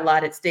 they've got a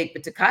lot at stake.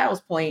 But to Kyle's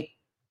point,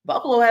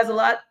 Buffalo has a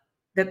lot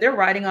that they're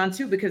riding on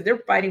too, because they're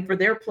fighting for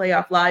their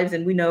playoff lives.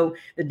 And we know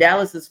that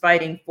Dallas is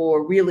fighting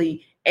for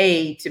really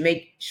to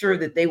make sure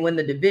that they win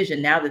the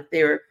division now that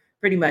they're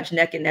pretty much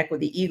neck and neck with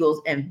the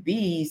Eagles, and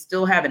B,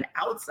 still have an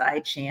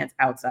outside chance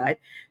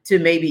to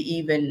maybe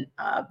even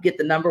get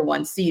the number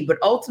 1 seed. But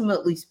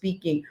ultimately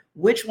speaking,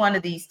 which one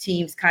of these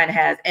teams kind of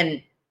has,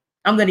 and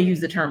I'm going to use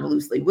the term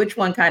loosely, which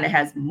one kind of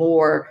has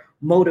more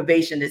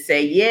motivation to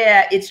say,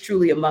 yeah, it's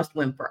truly a must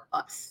win for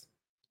us?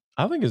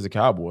 I think it's the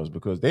Cowboys,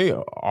 because they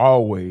are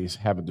always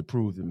having to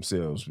prove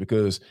themselves.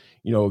 Because,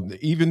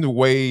 even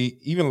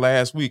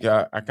last week,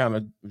 I kind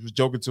of was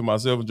joking to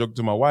myself and joking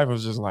to my wife. I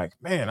was just like,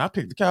 man, I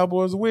picked the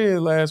Cowboys to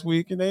win last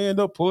week, and they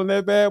end up pulling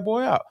that bad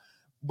boy out.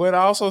 But I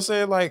also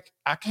said, like,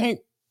 I can't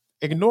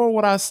ignore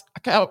what I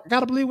got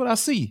to believe what I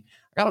see.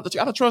 I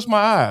gotta trust my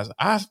eyes.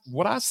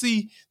 What I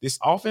see, this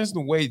offense, the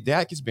way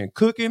Dak has been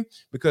cooking,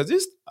 because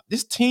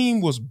this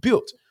team was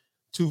built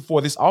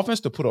for this offense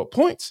to put up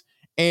points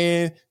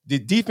and the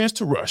defense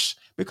to rush.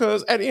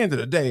 Because at the end of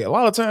the day, a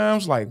lot of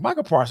times, like,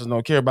 Michael Parsons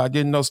don't care about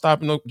getting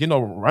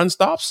no run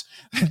stops.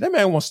 That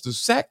man wants to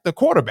sack the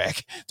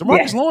quarterback.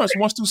 DeMarcus Lawrence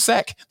wants to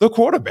sack the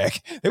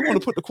quarterback. They want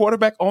to put the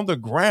quarterback on the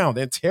ground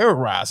and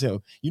terrorize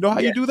him. You know how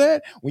you do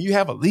that? When you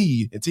have a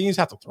lead and teams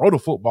have to throw the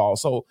football.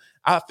 So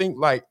I think,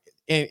 like,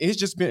 and it's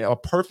just been a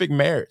perfect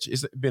marriage.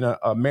 It's been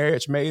a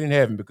marriage made in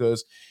heaven,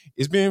 because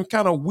it's been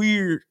kind of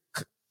weird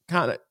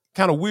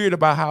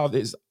about how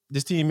this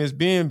team has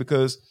been,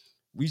 because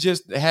we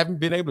just haven't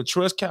been able to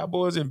trust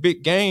Cowboys in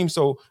big games.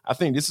 So I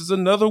think this is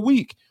another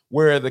week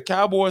where the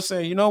Cowboys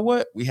say, you know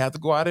what? We have to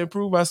go out and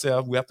prove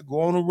ourselves. We have to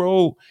go on the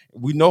road.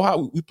 We know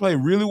how we play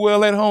really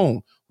well at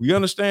home. We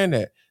understand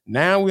that.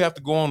 Now we have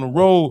to go on the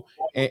road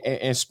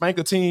and spank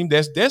a team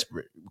that's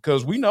desperate,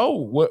 because we know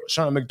what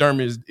Sean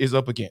McDermott is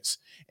up against.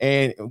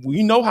 And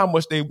we know how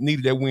much they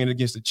needed that win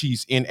against the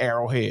Chiefs in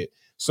Arrowhead.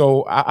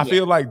 So I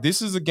feel like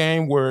this is a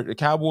game where the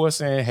Cowboys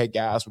saying, hey,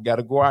 guys, we got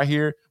to go out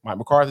here. Mike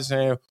McCarthy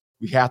saying,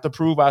 we have to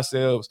prove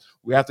ourselves.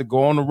 We have to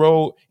go on the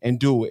road and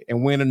do it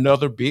and win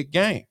another big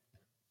game.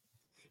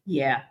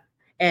 Yeah.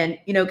 And,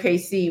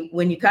 KC,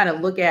 when you kind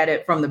of look at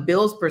it from the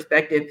Bills'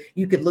 perspective,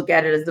 you could look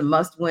at it as a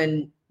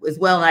must-win as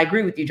well. And I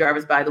agree with you,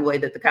 Jarvis, by the way,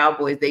 that the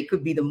Cowboys, they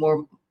could be the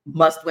more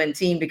must-win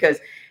team, because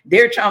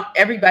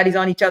everybody's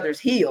on each other's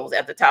heels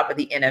at the top of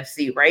the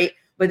NFC, right?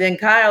 But then,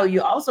 Kyle,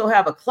 you also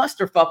have a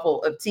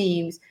clusterfuffle of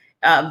teams,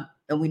 and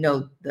we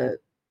know the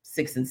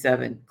 6 and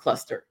 7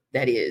 cluster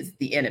that is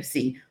the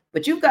NFC.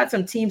 But you've got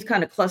some teams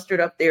kind of clustered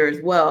up there as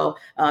well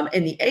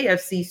in the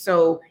AFC.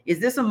 So is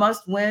this a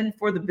must-win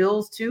for the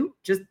Bills too?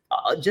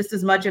 Just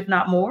as much, if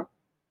not more?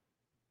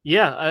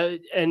 Yeah,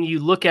 and you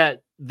look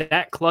at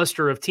that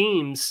cluster of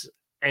teams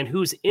and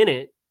who's in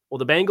it. Well,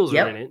 the Bengals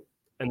are in it,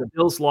 and the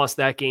Bills lost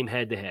that game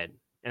head-to-head.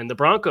 And the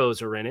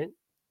Broncos are in it,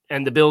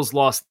 and the Bills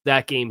lost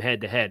that game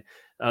head-to-head.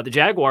 The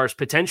Jaguars,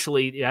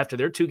 potentially, after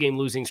their 2-game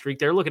losing streak,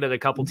 they're looking at a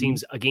couple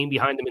teams a game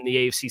behind them in the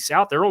AFC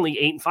South. They're only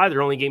 8-5.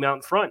 They're only a game out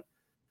in front.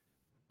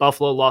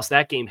 Buffalo lost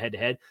that game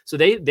head-to-head. So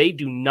they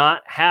do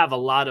not have a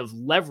lot of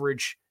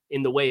leverage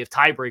in the way of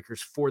tiebreakers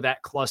for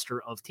that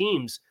cluster of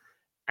teams.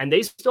 And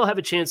they still have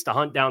a chance to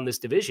hunt down this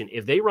division.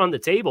 If they run the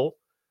table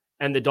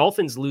and the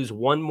Dolphins lose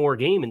one more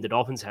game, and the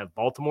Dolphins have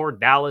Baltimore,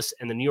 Dallas,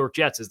 and the New York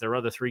Jets as their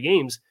other 3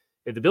 games,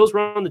 if the Bills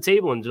run the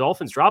table and the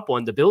Dolphins drop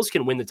one, the Bills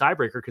can win the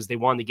tiebreaker because they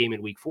won the game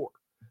in week 4.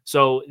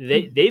 So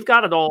they've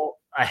got it all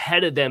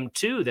ahead of them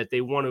too that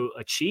they want to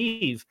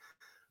achieve.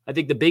 I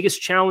think the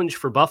biggest challenge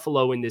for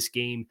Buffalo in this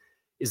game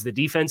is the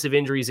defensive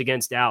injuries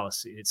against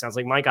Dallas. It sounds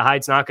like Micah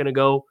Hyde's not going to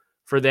go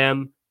for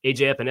them.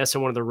 AJ Epinesa,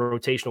 one of the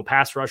rotational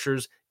pass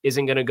rushers,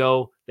 isn't going to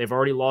go. They've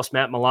already lost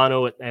Matt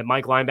Milano at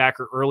Mike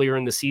linebacker earlier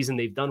in the season.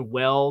 They've done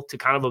well to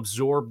kind of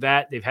absorb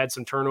that. They've had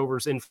some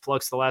turnovers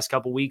influx the last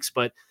couple weeks,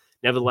 but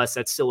nevertheless,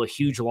 that's still a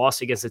huge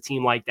loss against a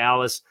team like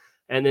Dallas.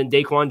 And then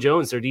Daquan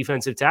Jones, their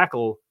defensive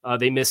tackle,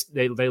 they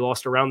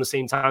lost around the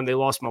same time they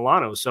lost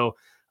Milano. So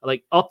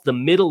like up the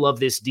middle of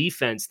this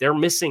defense, they're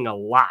missing a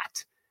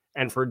lot.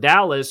 And for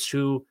Dallas,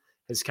 who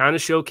has kind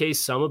of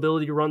showcased some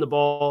ability to run the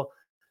ball,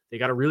 they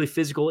got a really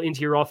physical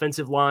interior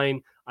offensive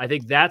line. I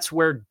think that's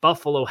where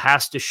Buffalo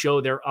has to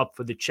show they're up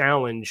for the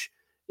challenge.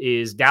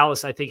 Is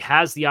Dallas, I think,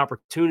 has the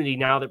opportunity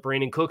now that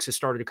Brandon Cooks has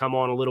started to come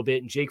on a little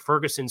bit and Jake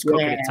Ferguson's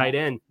cooking at tight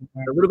end.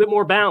 They're a little bit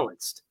more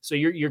balanced. So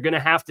you're going to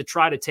have to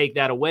try to take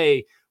that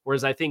away.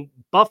 Whereas I think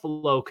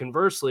Buffalo,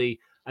 conversely,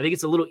 I think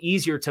it's a little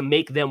easier to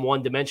make them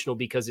one-dimensional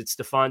because it's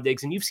Stephon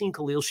Diggs. And you've seen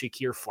Khalil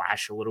Shakir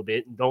flash a little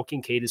bit, and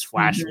Dalton Kincaid has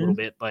flashed a little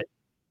bit. But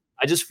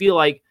I just feel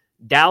like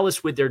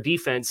Dallas with their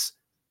defense,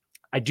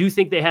 I do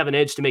think they have an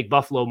edge to make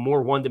Buffalo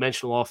more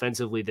one-dimensional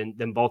offensively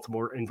than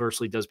Baltimore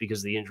inversely does because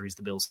of the injuries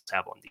the Bills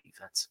have on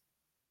defense.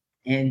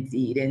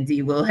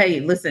 Indeed. Well, hey,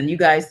 listen, you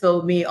guys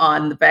sold me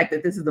on the fact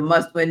that this is a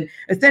must-win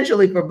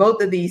essentially for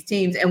both of these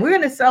teams. And we're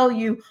going to sell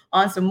you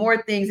on some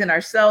more things in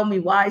our Sell Me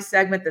Why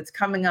segment that's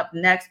coming up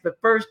next. But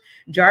first,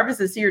 Jarvis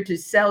is here to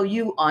sell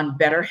you on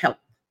BetterHelp.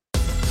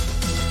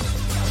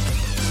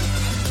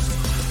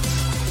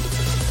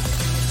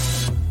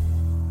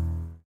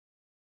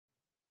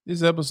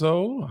 This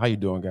episode, how you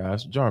doing,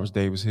 guys? Jarvis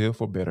Davis here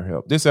for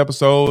BetterHelp. This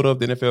episode of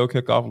the NFL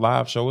Kickoff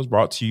Live Show is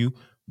brought to you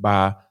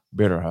by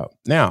BetterHelp.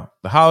 Now,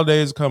 the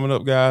holidays are coming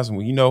up, guys,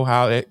 and you know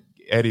how that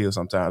is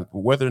sometimes. But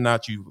whether or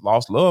not you've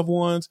lost loved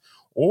ones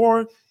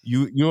or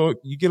you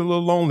get a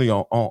little lonely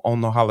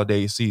on the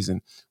holiday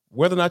season,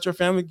 whether or not your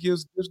family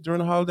gives gifts during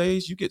the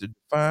holidays, you get to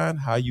define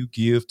how you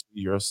give to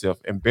yourself.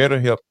 And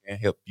BetterHelp can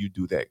help you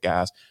do that,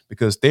 guys,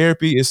 because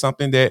therapy is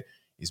something that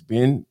has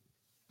been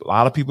a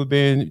lot of people have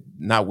been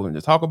not willing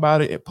to talk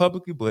about it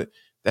publicly, but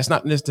that's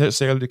not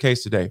necessarily the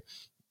case today.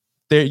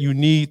 You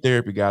need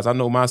therapy, guys. I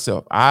know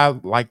myself. I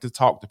like to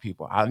talk to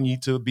people. I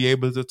need to be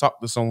able to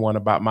talk to someone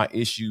about my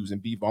issues and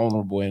be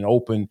vulnerable and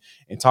open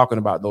and talking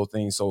about those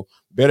things. So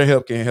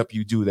BetterHelp can help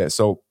you do that.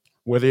 So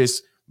whether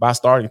it's by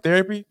starting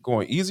therapy,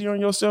 going easier on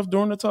yourself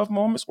during the tough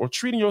moments, or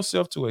treating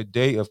yourself to a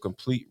day of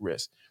complete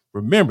rest,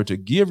 remember to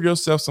give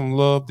yourself some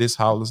love this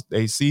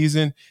holiday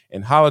season,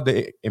 and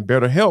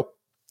BetterHelp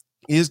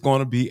is going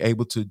to be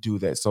able to do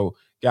that. So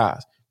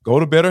guys, go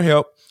to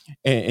BetterHelp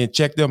and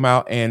check them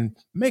out and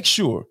make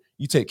sure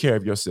you take care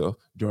of yourself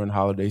during the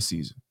holiday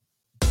season.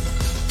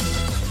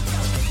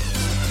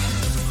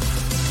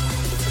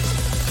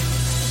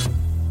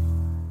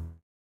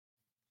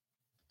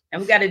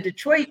 And we got a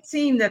Detroit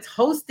team that's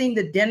hosting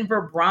the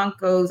Denver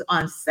Broncos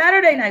on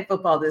Saturday Night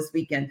Football this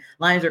weekend.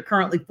 Lions are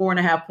currently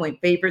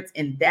 4.5-point favorites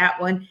in that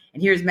one.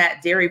 And here's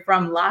Matt Derry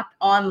from Locked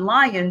On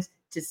Lions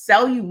to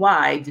sell you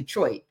why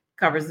Detroit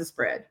covers the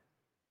spread.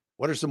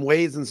 What are some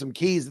ways and some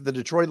keys that the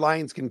Detroit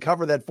Lions can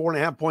cover that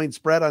 4.5-point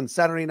spread on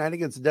Saturday night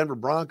against the Denver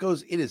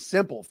Broncos? It is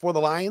simple. For the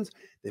Lions,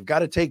 they've got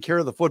to take care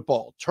of the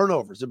football.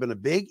 Turnovers have been a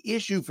big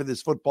issue for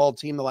this football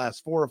team the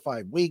last 4 or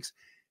 5 weeks.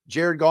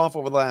 Jared Goff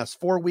over the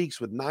last 4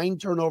 weeks with 9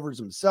 turnovers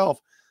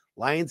himself.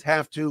 Lions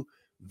have to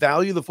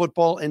value the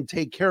football and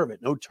take care of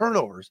it. No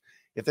turnovers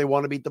if they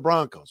want to beat the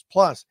Broncos.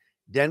 Plus,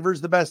 Denver's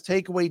the best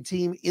takeaway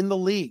team in the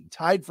league,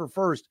 tied for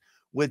first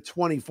with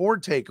 24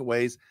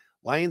 takeaways.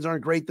 Lions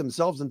aren't great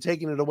themselves and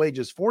taking it away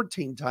just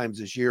 14 times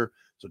this year.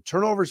 So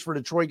turnovers for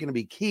Detroit going to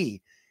be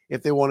key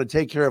if they want to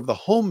take care of the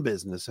home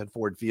business at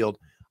Ford Field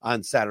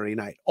on Saturday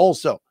night.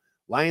 Also,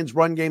 Lions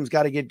run game's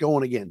got to get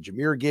going again.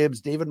 Jahmyr Gibbs,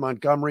 David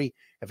Montgomery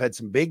have had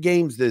some big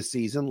games this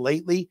season.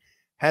 Lately,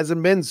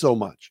 hasn't been so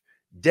much.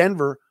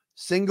 Denver,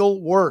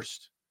 single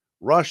worst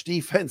rush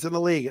defense in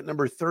the league at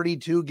number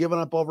 32, giving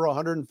up over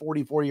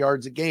 144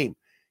 yards a game.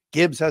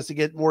 Gibbs has to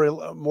get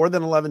more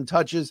than 11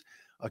 touches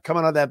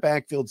coming out of that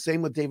backfield.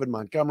 Same with David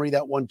Montgomery.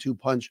 That 1-2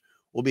 punch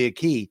will be a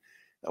key.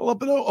 That'll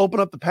open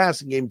up the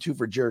passing game too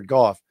for Jared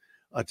Goff,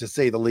 to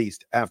say the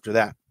least, after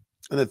that.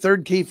 And the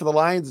third key for the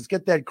Lions is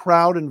get that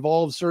crowd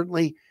involved.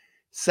 Certainly,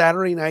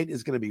 Saturday night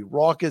is going to be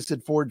raucous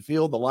at Ford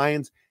Field. The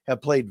Lions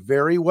have played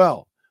very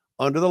well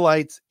under the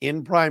lights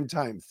in prime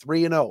time,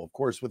 3-0, of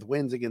course, with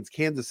wins against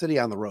Kansas City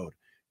on the road,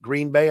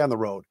 Green Bay on the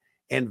road,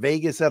 and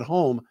Vegas at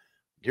home.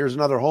 Here's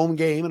another home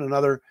game and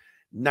another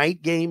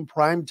night game,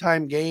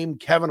 primetime game.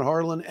 Kevin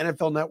Harlan,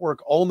 NFL Network,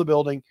 all in the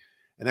building,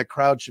 and that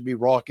crowd should be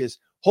raucous.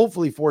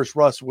 Hopefully force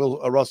Russell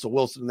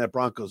Wilson and that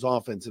Broncos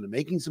offense into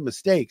making some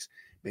mistakes,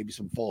 maybe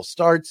some false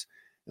starts,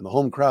 and the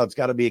home crowd's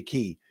got to be a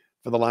key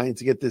for the Lions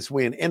to get this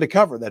win and to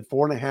cover that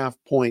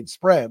 4.5-point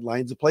spread.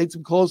 Lions have played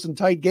some close and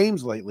tight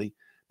games lately.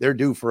 They're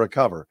due for a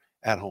cover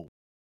at home.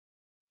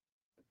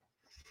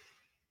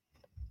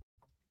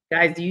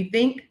 Guys, do you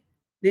think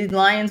these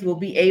Lions will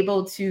be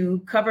able to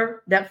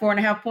cover that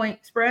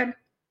 4.5-point spread?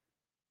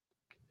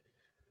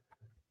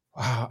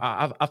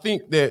 I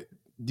think that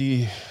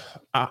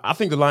I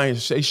think the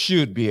Lions, they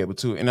should be able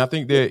to. And I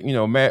think that,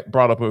 Matt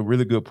brought up a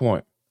really good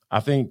point. I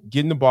think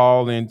getting the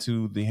ball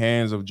into the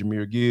hands of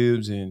Jahmyr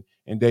Gibbs and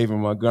David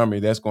Montgomery,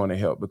 that's going to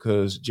help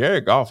because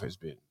Jared Goff has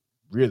been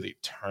really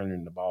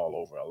turning the ball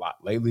over a lot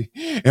lately.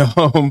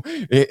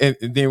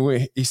 And then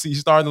when he's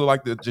starting to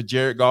like the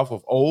Jared Goff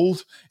of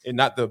old and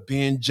not the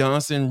Ben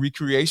Johnson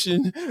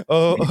recreation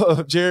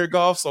of Jared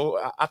Goff. So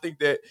I think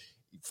that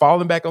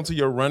falling back onto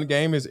your run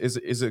game is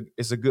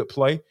a good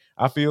play,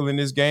 I feel, in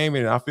this game.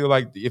 And I feel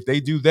like if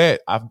they do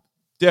that, I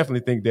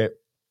definitely think that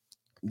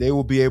they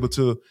will be able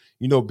to,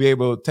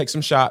 take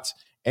some shots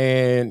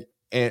and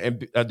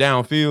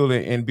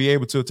downfield and be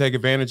able to take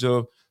advantage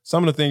of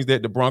some of the things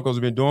that the Broncos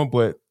have been doing.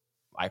 But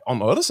like on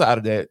the other side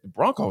of that, the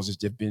Broncos has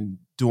just been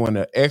doing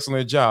an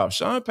excellent job.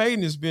 Sean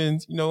Payton has been,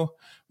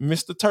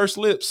 Mr. Terse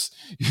Lips.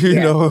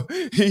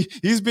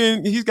 He's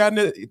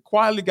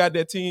quietly got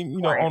that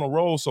team, on a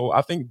roll. So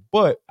I think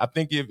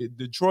if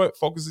Detroit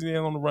focuses in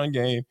on the run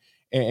game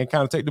and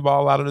kind of take the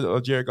ball out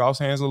of Jared Goff's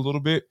hands a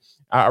little bit,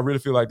 I really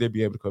feel like they'd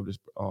be able to cover this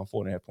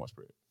 4.5 point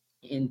spread.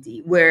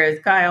 Indeed. Whereas,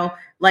 Kyle,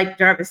 like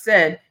Jarvis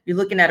said, you're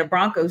looking at a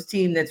Broncos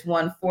team that's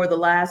won 4 of the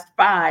last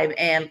 5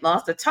 and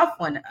lost a tough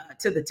one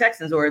to the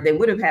Texans, or they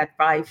would have had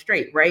 5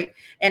 straight, right?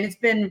 And it's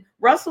been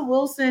Russell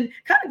Wilson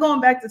kind of going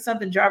back to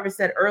something Jarvis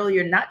said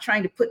earlier, not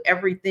trying to put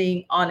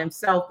everything on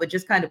himself, but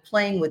just kind of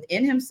playing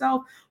within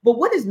himself. But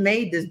what has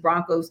made this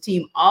Broncos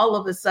team all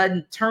of a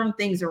sudden turn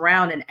things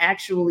around and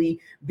actually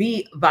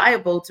be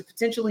viable to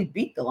potentially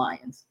beat the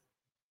Lions?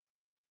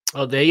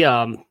 Oh,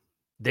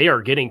 they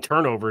are getting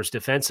turnovers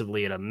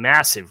defensively at a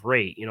massive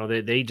rate.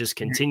 They just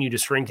continue to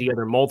string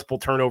together multiple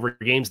turnover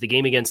games. The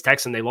game against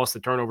Texans, they lost the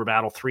turnover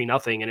battle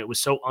 3-0, and it was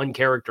so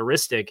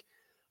uncharacteristic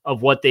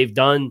of what they've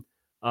done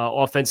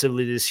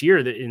offensively this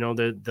year.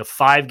 That the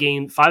 5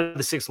 of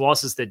the 6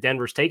 losses that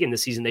Denver's taken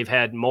this season, they've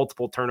had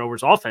multiple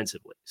turnovers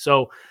offensively.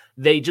 So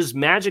they just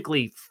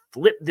magically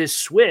flip this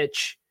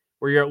switch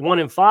where you're at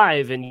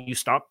 1-5 and you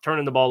stop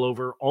turning the ball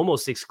over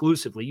almost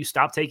exclusively. You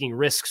stop taking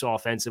risks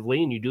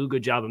offensively and you do a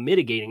good job of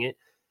mitigating it.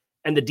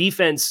 And the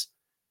defense,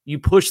 you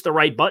push the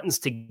right buttons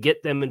to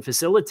get them and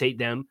facilitate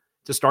them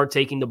to start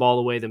taking the ball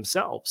away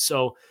themselves.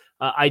 So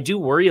I do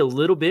worry a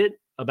little bit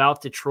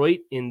about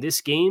Detroit in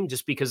this game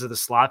just because of the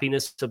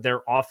sloppiness of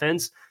their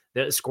offense.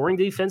 The scoring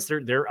defense,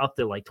 they're up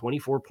to like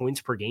 24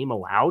 points per game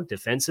allowed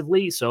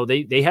defensively. So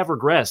they have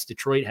regressed.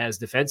 Detroit has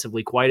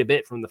defensively quite a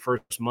bit from the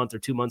first month or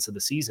 2 months of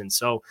the season.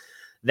 So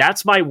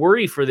that's my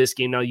worry for this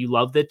game. Now, you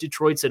love that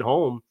Detroit's at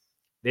home.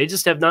 They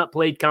just have not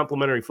played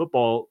complementary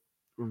football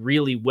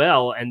really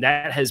well, and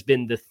that has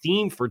been the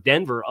theme for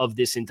Denver of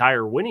this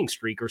entire winning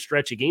streak or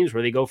stretch of games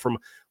where they go from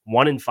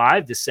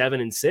 1-5 to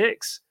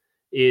 7-6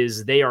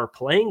 is they are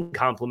playing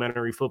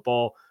complementary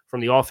football from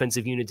the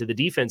offensive unit to the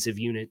defensive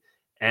unit.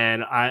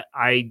 And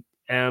I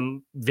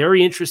am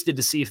very interested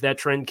to see if that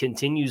trend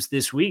continues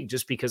this week,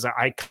 just because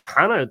I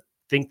kind of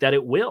think that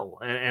it will.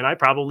 And I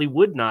probably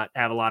would not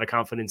have a lot of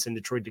confidence in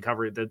Detroit to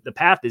cover it. The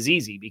path is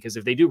easy because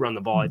if they do run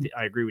the ball,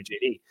 I agree with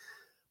JD.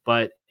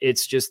 But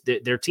it's just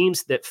that they're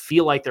teams that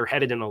feel like they're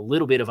headed in a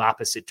little bit of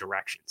opposite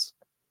directions.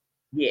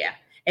 Yeah.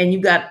 And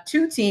you've got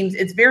 2 teams.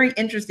 It's very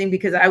interesting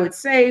because I would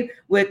say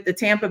with the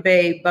Tampa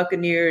Bay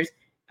Buccaneers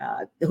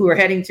who are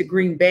heading to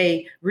Green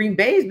Bay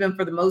has been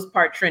for the most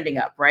part trending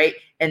up, right?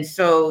 And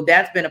so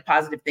that's been a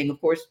positive thing. Of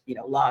course,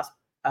 lost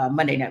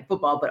Monday Night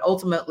Football, but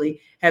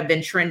ultimately have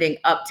been trending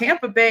up.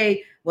 Tampa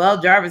Bay,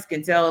 well, Jarvis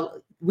can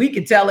tell. We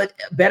can tell it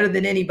better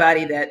than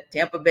anybody that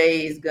Tampa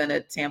Bay is going to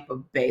Tampa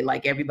Bay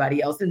like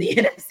everybody else in the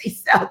NFC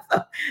South.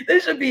 So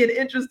this should be an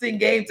interesting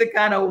game to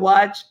kind of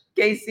watch,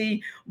 KC.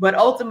 But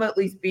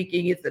ultimately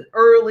speaking, it's an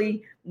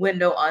early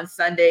window on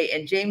Sunday.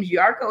 And James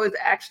Yarko is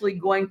actually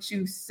going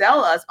to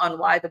sell us on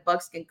why the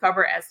Bucs can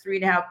cover as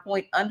 3.5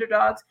 point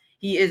underdogs.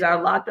 He is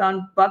our Locked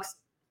On Bucs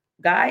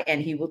guy,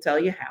 and he will tell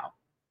you how.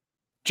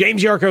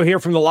 James Yarko here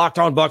from the Locked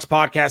On Bucs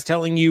podcast,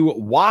 telling you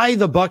why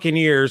the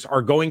Buccaneers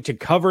are going to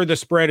cover the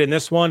spread in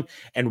this one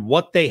and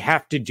what they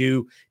have to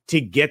do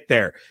to get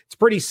there. It's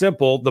pretty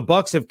simple. The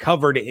Bucs have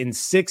covered in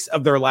 6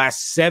 of their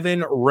last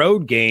 7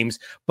 road games,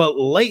 but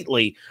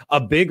lately a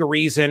big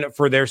reason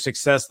for their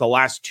success the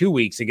last 2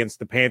 weeks against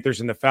the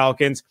Panthers and the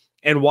Falcons,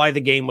 and why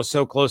the game was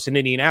so close in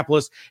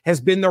Indianapolis,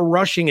 has been the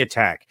rushing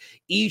attack.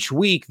 Each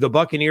week, the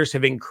Buccaneers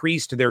have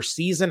increased their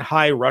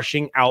season-high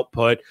rushing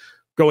output,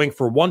 going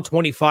for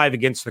 125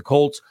 against the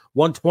Colts,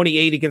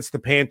 128 against the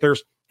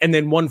Panthers, and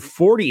then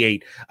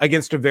 148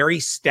 against a very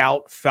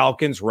stout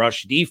Falcons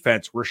rush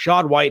defense.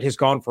 Rachaad White has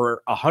gone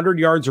for 100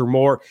 yards or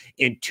more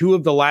in 2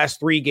 of the last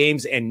 3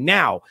 games, and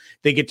now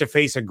they get to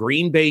face a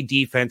Green Bay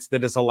defense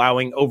that is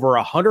allowing over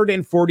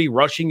 140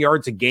 rushing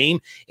yards a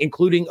game,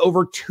 including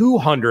over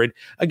 200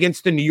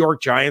 against the New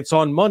York Giants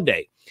on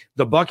Monday.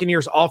 The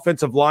Buccaneers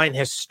offensive line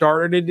has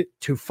started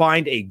to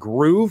find a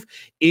groove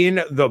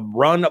in the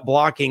run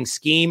blocking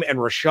scheme, and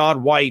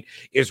Rachaad White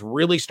is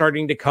really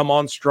starting to come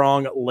on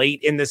strong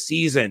late in the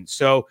season.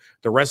 So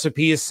the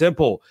recipe is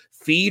simple.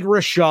 Feed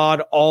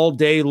Rachaad all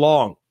day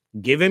long.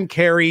 Give him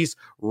carries,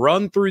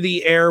 run through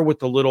the air with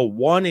the little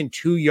 1 and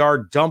 2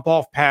 yard dump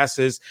off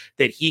passes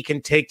that he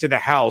can take to the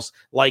house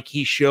like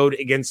he showed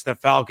against the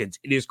Falcons.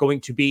 It is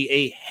going to be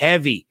a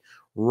heavy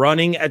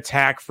running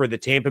attack for the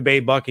Tampa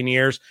Bay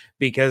Buccaneers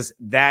because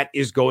that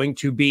is going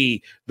to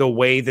be the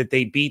way that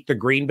they beat the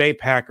Green Bay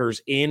Packers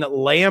in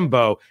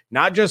Lambeau,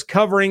 not just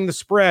covering the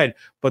spread,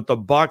 but the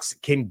Bucs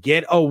can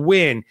get a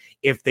win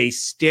if they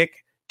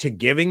stick to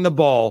giving the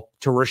ball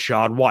to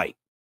Rachaad White.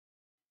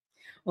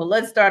 Well,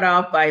 let's start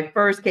off by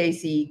first,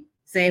 Casey,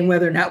 saying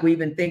whether or not we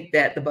even think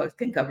that the Bucs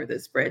can cover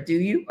this spread. Do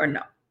you or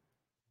no?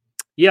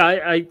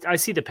 Yeah, I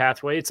see the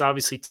pathway. It's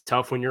obviously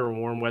tough when you're a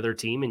warm weather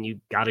team and you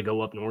got to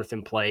go up north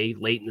and play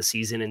late in the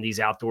season in these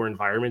outdoor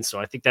environments. So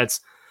I think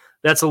that's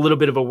a little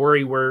bit of a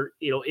worry where,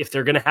 if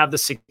they're going to have the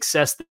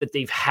success that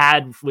they've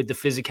had with the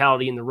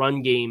physicality in the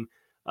run game,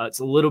 it's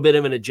a little bit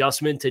of an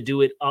adjustment to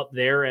do it up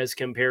there as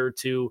compared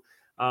to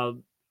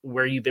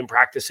where you've been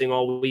practicing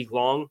all week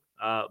long.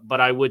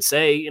 But I would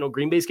say,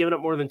 Green Bay's given up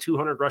more than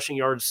 200 rushing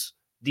yards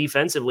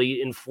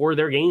defensively in 4 of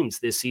their games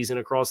this season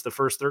across the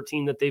first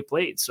 13 that they've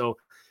played. So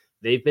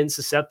they've been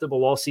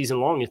susceptible all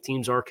season long if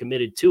teams are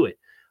committed to it.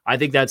 I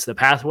think that's the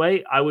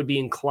pathway. I would be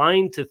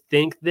inclined to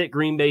think that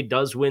Green Bay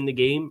does win the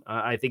game.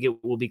 I think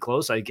it will be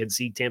close. I can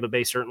see Tampa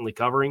Bay certainly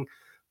covering.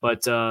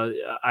 But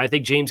I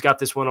think James got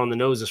this one on the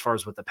nose as far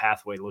as what the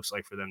pathway looks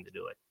like for them to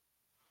do it.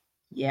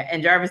 Yeah,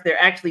 and Jarvis,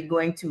 they're actually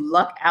going to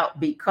luck out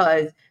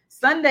because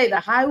Sunday the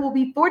high will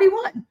be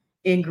 41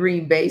 in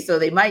Green Bay. So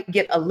they might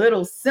get a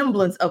little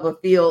semblance of a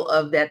feel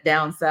of that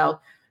down south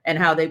and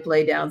how they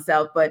play down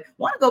south. But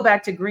want to go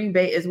back to Green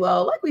Bay as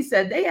well. Like we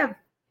said, they have,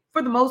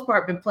 for the most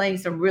part, been playing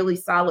some really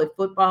solid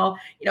football.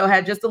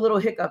 Had just a little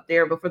hiccup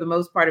there, but for the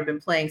most part have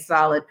been playing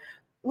solid.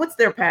 What's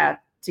their path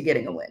to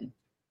getting a win?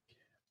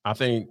 I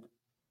think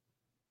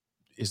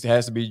it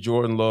has to be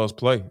Jordan Love's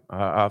play.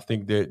 I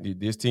think that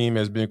this team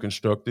has been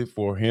constructed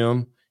for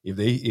him.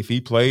 If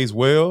he plays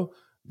well,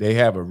 they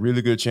have a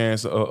really good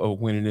chance of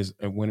winning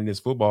this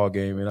football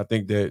game. And I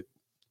think that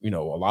a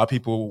lot of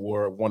people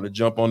want to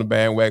jump on the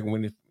bandwagon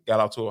when it got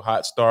off to a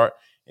hot start,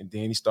 and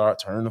then he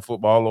started turning the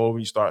football over.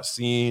 You start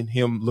seeing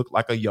him look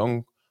like a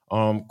young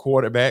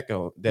quarterback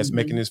that's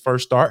making his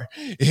first start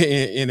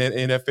in the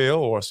NFL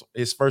or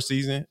his first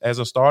season as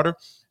a starter.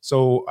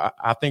 So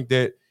I think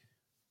that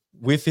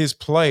with his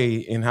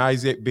play and how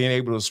he's being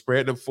able to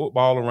spread the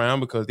football around,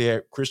 because they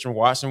had Christian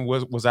Watson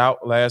was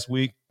out last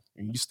week,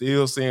 and you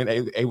still seeing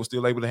they were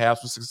still able to have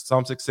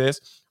some success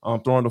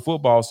throwing the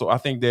football. So I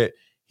think that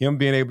him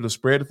being able to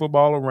spread the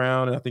football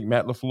around, and I think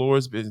Matt LaFleur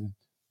has been,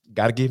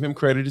 got to give him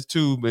credit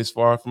too, but as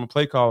far from a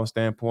play calling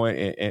standpoint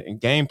and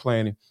game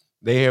planning,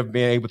 they have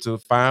been able to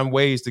find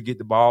ways to get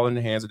the ball in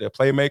the hands of their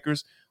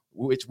playmakers,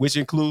 which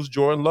includes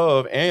Jordan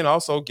Love, and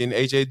also getting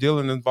A.J.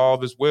 Dillon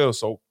involved as well.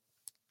 So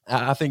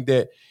I think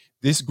that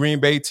this Green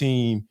Bay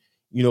team,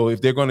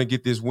 if they're going to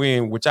get this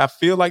win, which I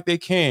feel like they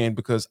can,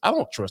 because I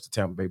don't trust the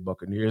Tampa Bay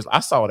Buccaneers. I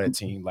saw that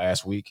team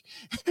last week,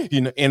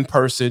 in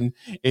person,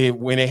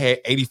 when they had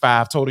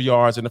 85 total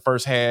yards in the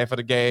first half of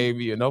the game.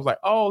 I was like,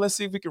 oh, let's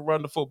see if we can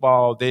run the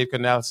football. Dave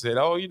Canal said,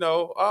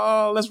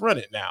 let's run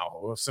it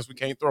now since we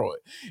can't throw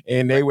it.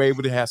 And they were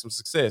able to have some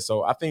success.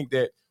 So I think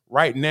that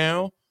right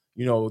now,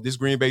 this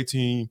Green Bay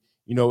team,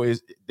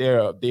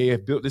 they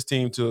have built this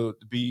team to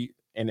be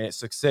in that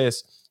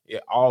success.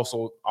 It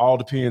also all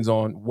depends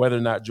on whether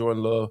or not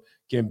Jordan Love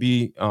can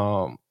be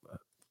hold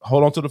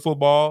on to the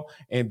football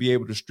and be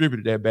able to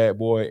distribute that bad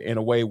boy in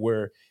a way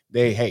where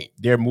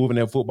they're moving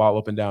their football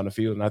up and down the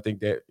field. And I think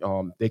that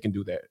they can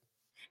do that.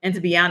 And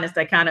to be honest,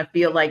 I kind of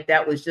feel like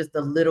that was just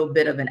a little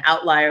bit of an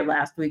outlier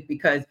last week,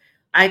 because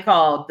I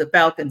called the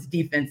Falcons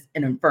defense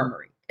an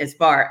infirmary as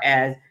far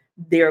as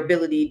their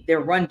ability,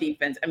 their run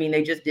defense. I mean,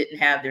 they just didn't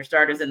have their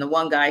starters. And the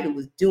one guy who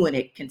was doing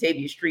it,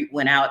 Kentavious Street,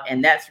 went out.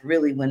 And that's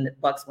really when the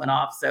Bucs went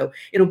off. So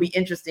it'll be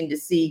interesting to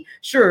see.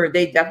 Sure,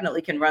 they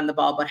definitely can run the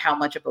ball, but how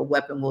much of a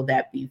weapon will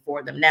that be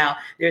for them? Now,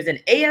 there's an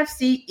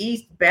AFC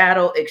East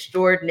battle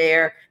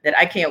extraordinaire that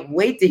I can't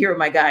wait to hear what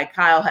my guy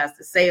Kyle has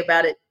to say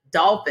about it.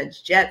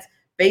 Dolphins, Jets,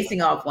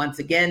 facing off once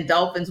again.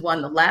 Dolphins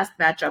won the last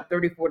matchup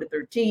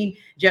 34-13.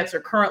 Jets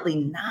are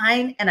currently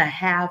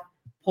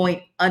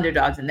 9.5-point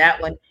underdogs in that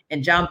one.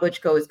 And John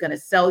Butchko is going to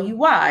sell you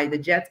why the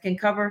Jets can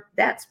cover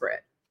that spread.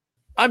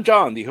 I'm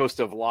John, the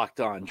host of Locked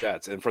On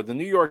Jets. And for the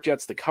New York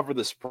Jets to cover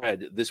the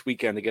spread this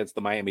weekend against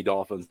the Miami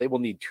Dolphins, they will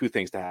need 2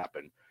 things to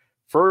happen.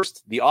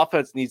 First, the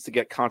offense needs to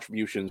get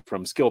contributions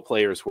from skill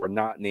players who are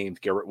not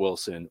named Garrett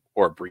Wilson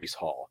or Breece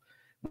Hall.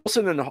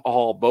 Wilson and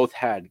Hall both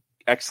had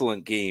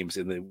excellent games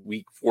in the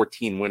Week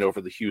 14 win over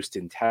the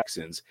Houston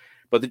Texans,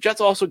 but the Jets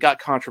also got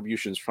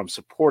contributions from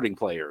supporting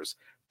players.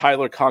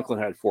 Tyler Conklin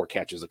had 4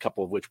 catches, a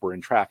couple of which were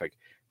in traffic.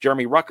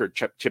 Jeremy Rucker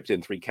chipped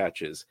in 3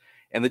 catches.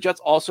 And the Jets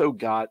also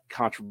got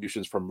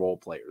contributions from role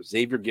players.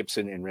 Xavier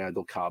Gipson and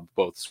Randall Cobb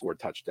both scored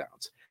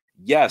touchdowns.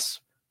 Yes,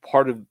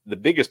 the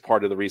biggest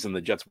part of the reason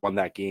the Jets won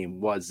that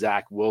game was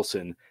Zach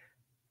Wilson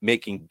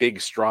making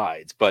big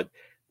strides. But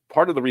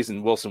part of the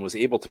reason Wilson was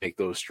able to make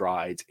those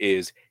strides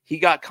is he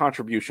got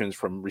contributions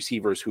from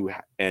receivers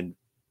and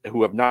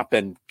who have not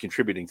been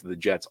contributing to the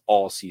Jets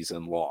all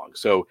season long.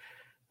 So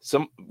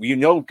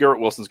Garrett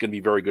Wilson's going to be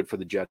very good for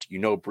the Jets.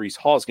 Breece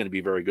Hall is going to be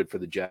very good for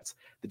the Jets.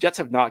 The Jets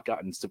have not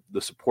gotten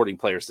the supporting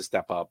players to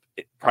step up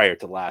prior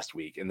to last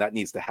week, and that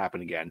needs to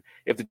happen again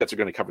if the Jets are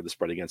going to cover the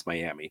spread against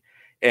Miami.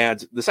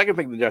 And the second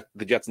thing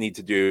the Jets need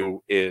to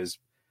do is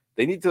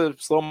they need to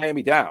slow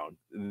Miami down.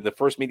 The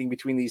first meeting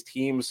between these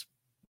teams,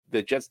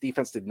 the Jets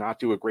defense did not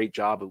do a great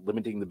job of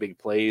limiting the big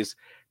plays.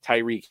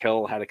 Tyreek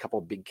Hill had a couple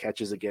of big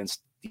catches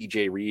against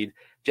DJ Reed.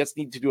 Jets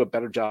need to do a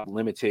better job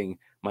limiting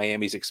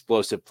Miami's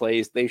explosive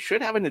plays. They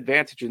should have an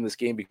advantage in this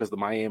game because the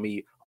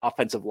Miami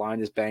offensive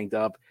line is banged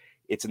up.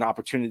 It's an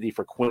opportunity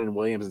for Quinn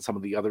Williams and some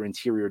of the other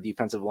interior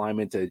defensive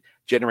linemen to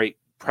generate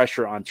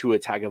pressure on Tua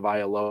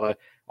Tagovailoa,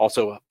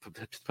 also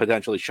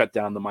potentially shut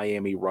down the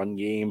Miami run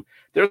game.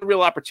 There's a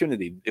real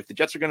opportunity. If the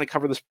Jets are going to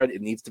cover the spread,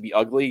 it needs to be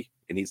ugly.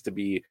 It needs to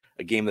be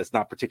a game that's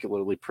not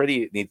particularly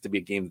pretty. It needs to be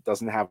a game that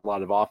doesn't have a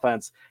lot of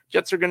offense.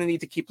 Jets are going to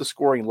need to keep the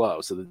scoring low,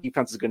 so the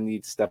defense is going to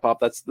need to step up.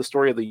 That's the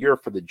story of the year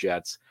for the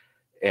Jets.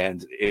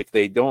 And if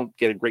they don't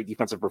get a great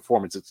defensive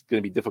performance, it's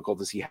going to be difficult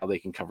to see how they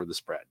can cover the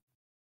spread.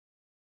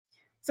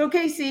 So,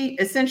 Casey,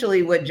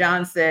 essentially what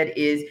John said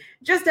is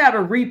just to have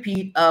a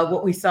repeat of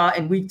what we saw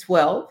in week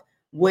 12,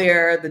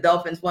 where the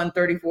Dolphins won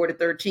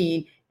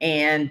 34-13,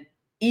 and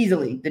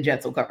easily the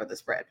Jets will cover the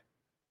spread.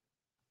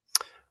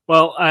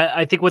 Well,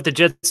 I think what the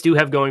Jets do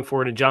have going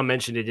for it, and John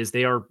mentioned it, is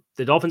the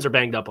Dolphins are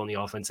banged up on the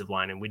offensive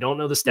line, and we don't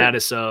know the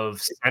status of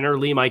center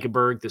Liam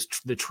Eichenberg,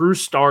 the true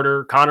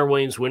starter. Connor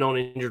Williams went on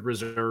injured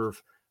reserve.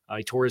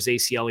 He tore his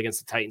ACL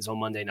against the Titans on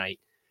Monday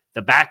night.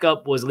 The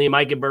backup was Liam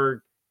Eichenberg.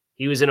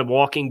 He was in a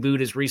walking boot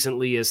as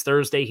recently as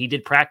Thursday. He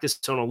did practice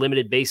on a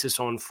limited basis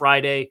on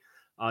Friday.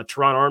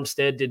 Teron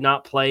Armstead did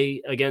not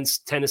play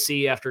against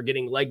Tennessee after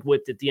getting leg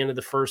whipped at the end of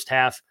the first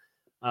half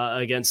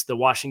against the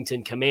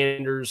Washington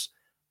Commanders.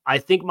 I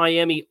think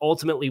Miami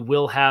ultimately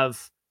will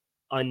have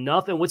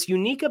enough. And what's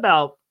unique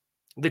about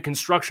the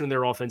construction of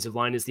their offensive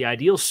line is the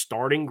ideal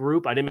starting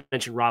group. I didn't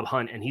mention Rob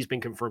Hunt, and he's been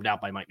confirmed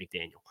out by Mike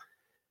McDaniel.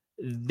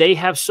 They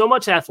have so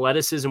much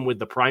athleticism with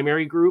the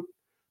primary group,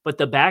 but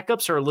the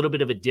backups are a little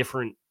bit of a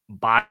different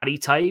body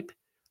type,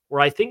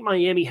 where I think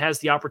Miami has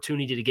the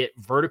opportunity to get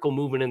vertical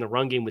movement in the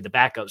run game with the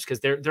backups because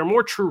they're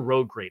more true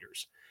road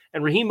graders.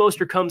 And Raheem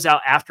Mostert comes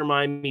out after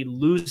Miami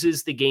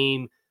loses the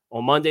game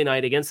on Monday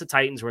night against the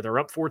Titans, where they're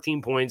up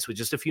 14 points with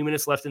just a few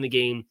minutes left in the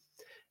game.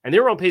 And they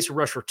were on pace to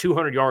rush for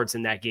 200 yards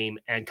in that game.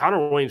 And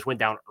Connor Williams went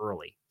down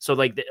early. So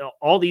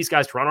all these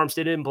guys, Teron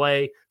Armstead didn't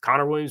play.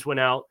 Connor Williams went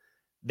out.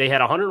 They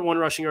had 101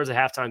 rushing yards at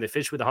halftime. They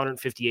finished with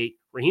 158.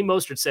 Raheem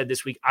Mostert said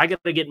this week, I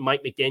got to get in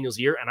Mike McDaniel's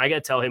ear, and I got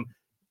to tell him,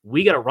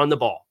 we got to run the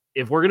ball.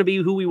 If we're going to be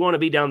who we want to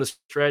be down the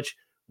stretch,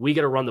 we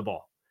got to run the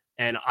ball.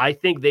 And I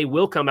think they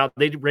will come out.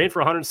 They ran for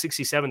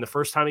 167 the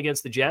first time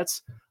against the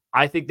Jets.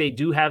 I think they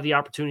do have the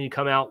opportunity to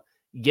come out,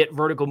 get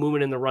vertical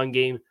movement in the run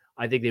game.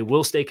 I think they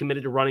will stay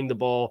committed to running the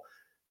ball.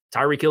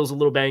 Tyreek Hill's a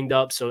little banged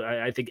up, so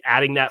I think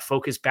adding that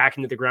focus back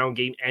into the ground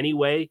game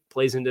anyway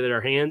plays into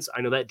their hands.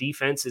 I know that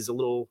defense is a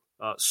little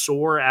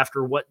sore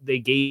after what they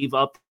gave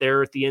up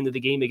there at the end of the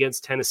game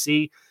against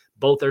Tennessee.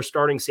 Both their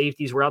starting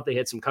safeties were out. They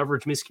had some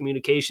coverage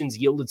miscommunications,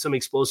 yielded some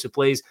explosive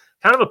plays,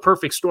 kind of a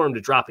perfect storm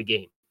to drop a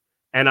game.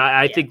 And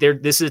I think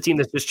this is a team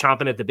that's just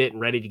chomping at the bit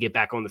and ready to get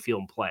back on the field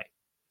and play.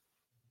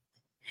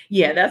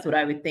 Yeah, that's what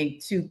I would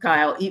think too,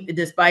 Kyle.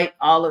 Despite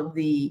all of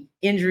the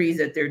injuries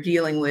that they're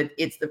dealing with,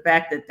 it's the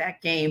fact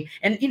that game,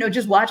 and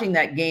just watching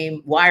that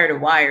game wire to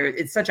wire,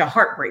 it's such a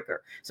heartbreaker.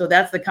 So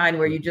that's the kind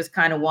where you just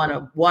kind of want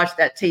to wash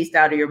that taste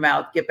out of your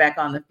mouth, get back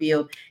on the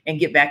field, and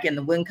get back in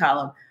the win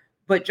column.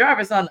 But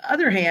Jarvis, on the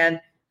other hand,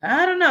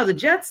 I don't know. The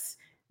Jets,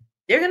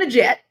 they're going to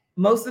jet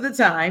most of the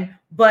time.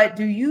 But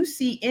do you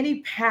see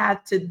any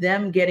path to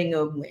them getting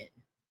a win?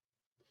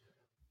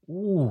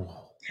 Ooh.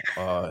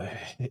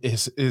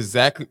 Is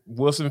Zach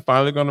Wilson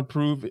finally going to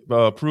prove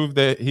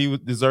that he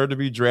deserved to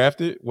be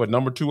drafted?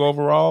 Number 2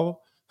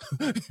 overall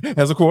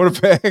as a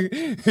quarterback?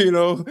 Is he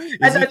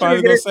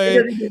finally going to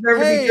say,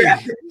 "Hey,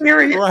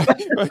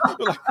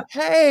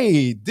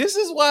 hey, this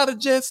is why the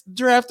Jets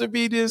drafted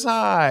me this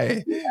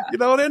high"? Yeah.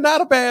 They're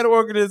not a bad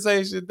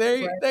organization.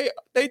 They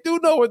do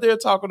know what they're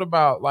talking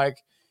about.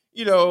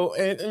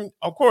 And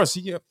of course,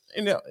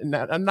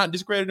 I'm not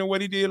discrediting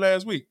what he did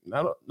last week.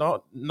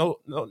 No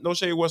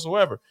shade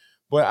whatsoever.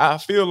 But I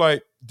feel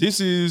like this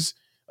is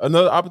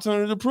another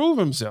opportunity to prove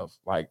himself.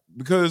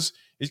 Because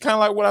it's kind of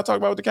like what I talked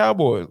about with the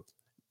Cowboys.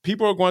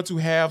 People are going to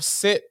have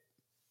set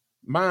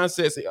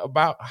mindsets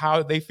about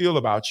how they feel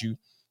about you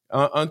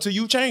until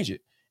you change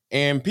it.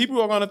 And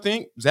people are going to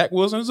think Zach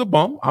Wilson is a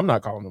bum. I'm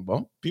not calling him a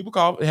bum. People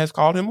has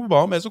called him a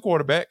bum as a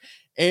quarterback.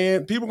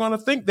 And people are going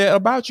to think that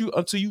about you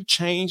until you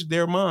change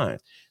their mind.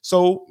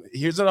 So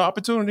here's an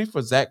opportunity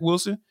for Zach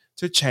Wilson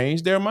to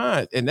change their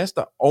mind. And that's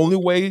the only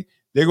way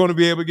they're going to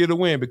be able to get a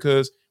win,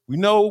 because we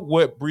know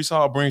what Breece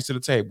Hall brings to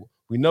the table.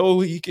 We know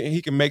he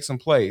can make some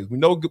plays. We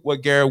know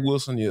what Garrett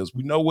Wilson is.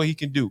 We know what he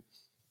can do.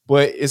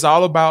 But it's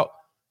all about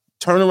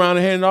turning around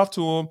and handing off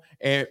to him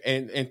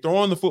and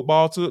throwing the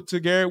football to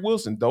Garrett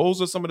Wilson.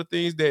 Those are some of the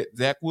things that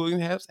Zach Wilson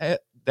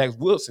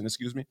Wilson,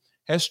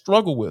 has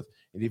struggled with.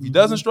 And if he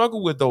doesn't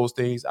struggle with those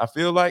things, I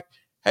feel like,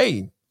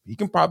 hey, he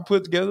can probably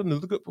put together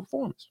another good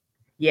performance.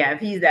 Yeah,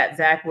 if he's that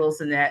Zach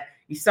Wilson that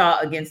you saw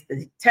against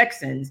the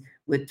Texans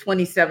with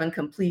 27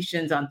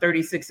 completions on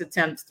 36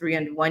 attempts,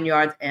 301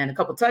 yards, and a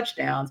couple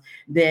touchdowns,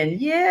 then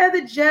yeah,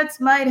 the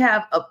Jets might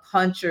have a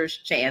puncher's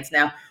chance.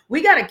 Now,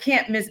 we got a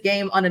can't-miss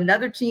game on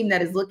another team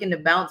that is looking to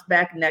bounce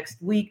back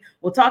next week.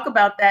 We'll talk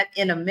about that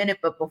in a minute,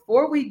 but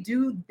before we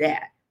do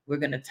that, we're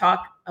going to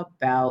talk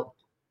about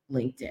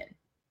LinkedIn.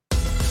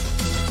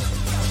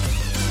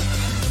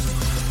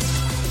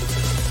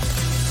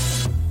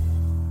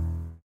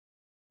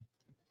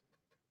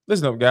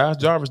 Listen up, guys.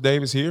 Jarvis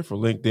Davis here for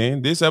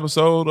LinkedIn. This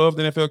episode of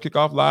the NFL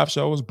Kickoff Live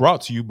Show is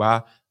brought to you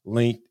by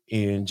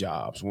LinkedIn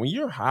Jobs. When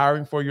you're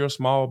hiring for your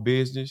small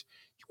business,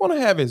 you want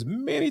to have as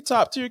many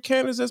top-tier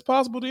candidates as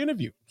possible to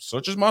interview,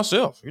 such as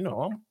myself. I'm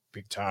a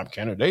big-time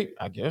candidate,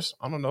 I guess.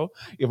 I don't know.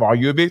 Are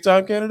you a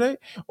big-time candidate,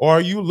 or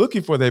are you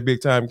looking for that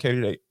big-time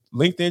candidate?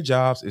 LinkedIn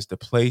Jobs is the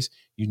place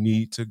you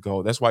need to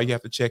go. That's why you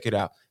have to check it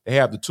out. They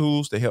have the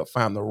tools to help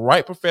find the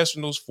right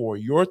professionals for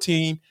your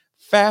team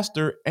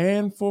faster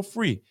and for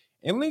free.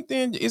 And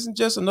LinkedIn isn't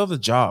just another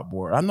job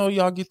board. I know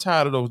y'all get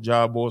tired of those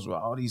job boards with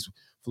all these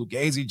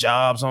fugazi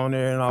jobs on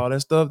there and all that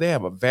stuff. They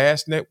have a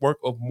vast network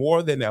of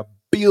more than a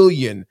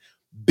billion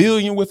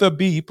with a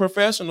B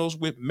professionals,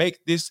 which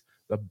make this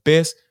the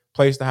best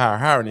place to hire.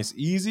 Hiring is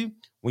easy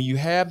when you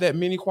have that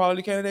many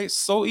quality candidates.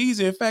 So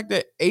easy, in fact,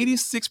 that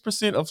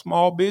 86% of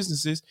small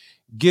businesses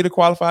get a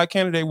qualified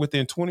candidate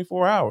within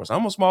 24 hours.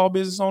 I'm a small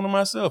business owner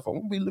myself. I'm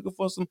gonna be looking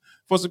for some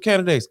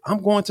candidates.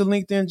 I'm going to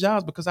LinkedIn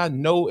Jobs because I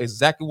know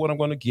exactly what I'm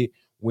going to get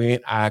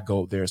when I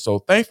go there. So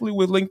thankfully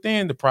with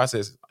LinkedIn, the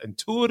process is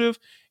intuitive,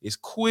 it's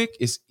quick,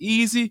 it's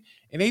easy,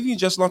 and they even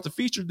just launched a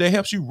feature that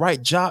helps you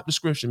write job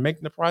description,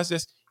 making the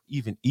process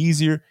even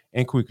easier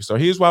and quicker. So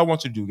here's what I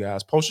want you to do,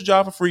 guys. Post your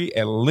job for free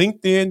at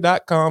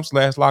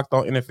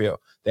linkedin.com/lockedonnfl.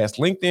 That's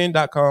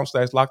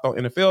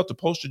linkedin.com/lockedonnfl to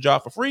post your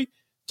job for free.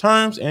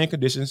 Terms and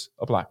conditions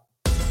apply.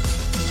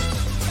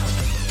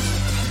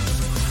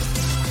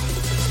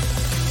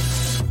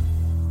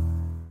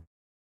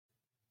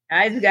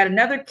 Guys, we got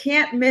another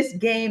can't miss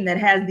game that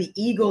has the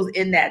Eagles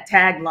in that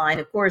tagline.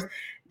 Of course,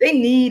 they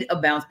need a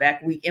bounce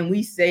back week. And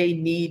we say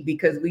need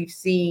because we've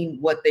seen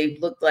what they've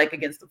looked like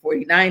against the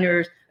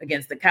 49ers,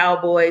 against the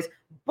Cowboys.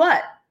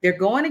 But they're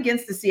going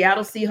against the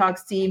Seattle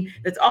Seahawks team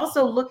that's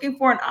also looking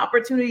for an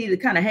opportunity to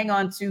kind of hang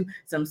on to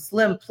some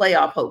slim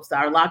playoff hopes.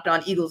 Our Locked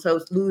On Eagles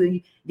host,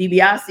 Louis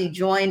DiBiase,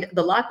 joined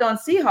the Locked On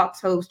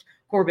Seahawks host,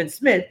 Corbin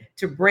Smith,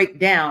 to break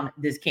down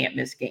this can't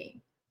miss game.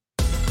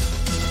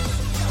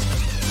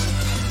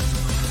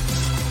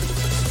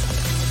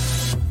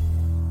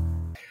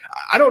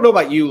 I don't know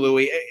about you,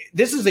 Louis.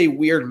 This is a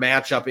weird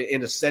matchup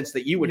in a sense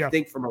that you would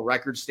think from a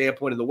record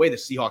standpoint and the way the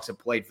Seahawks have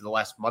played for the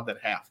last month and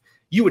a half.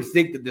 You would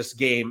think that this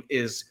game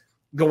is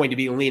going to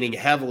be leaning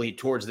heavily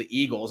towards the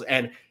Eagles.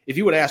 And if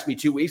you would ask me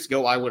 2 weeks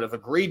ago, I would have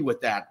agreed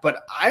with that.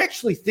 But I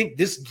actually think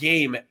this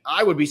game,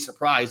 I would be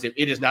surprised if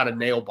it is not a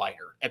nail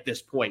biter at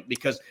this point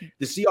because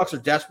the Seahawks are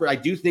desperate. I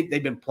do think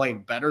they've been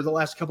playing better the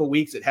last couple of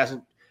weeks. It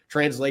hasn't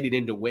translated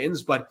into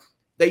wins, but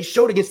they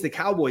showed against the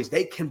Cowboys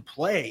they can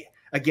play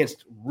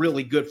against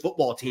really good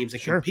football teams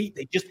and compete.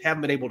 They just haven't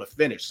been able to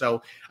finish.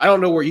 So I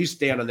don't know where you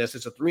stand on this.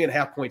 It's a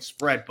 3.5 point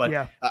spread, but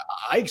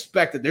I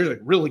expect that there's a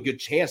really good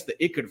chance that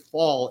it could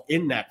fall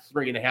in that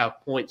 3.5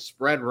 point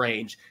spread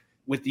range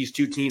with these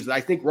two teams that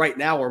I think right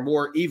now are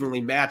more evenly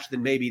matched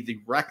than maybe the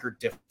record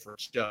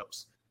difference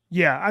shows.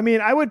 Yeah, I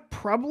mean, I would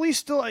probably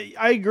still,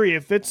 I agree.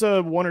 If it's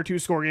a 1 or 2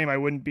 score game, I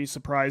wouldn't be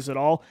surprised at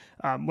all.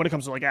 When it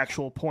comes to like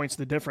actual points,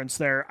 the difference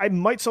there, I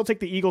might still take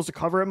the Eagles to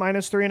cover at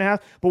 -3.5.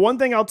 But one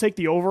thing I'll take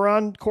the over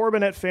on,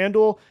 Corbin, at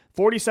FanDuel,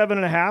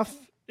 47.5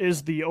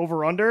 is the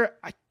over under.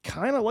 I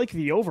kind of like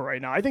the over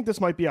right now. I think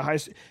this might be a high,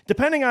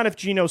 depending on if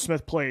Geno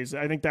Smith plays.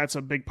 I think that's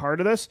a big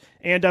part of this,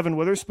 and Devin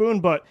Witherspoon,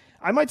 but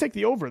I might take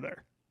the over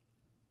there.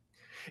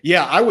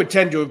 Yeah, I would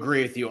tend to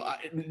agree with you.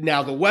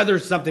 Now, the weather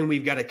is something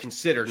we've got to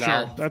consider.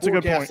 Now, that's a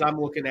good point. I'm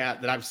looking at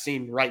that I've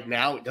seen right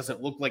now, it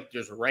doesn't look like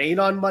there's rain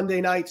on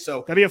Monday night.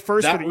 So that'd be a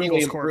first for the really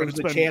Eagles. Improves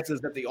the chances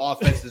that the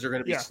offenses are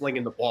going to be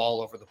slinging the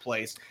ball over the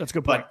place. That's a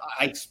good point. But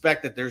I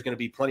expect that there's going to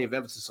be plenty of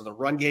emphasis on the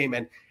run game.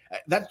 And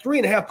that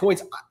 3.5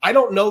 points, I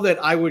don't know that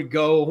I would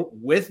go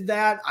with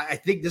that. I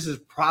think this is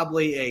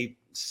probably a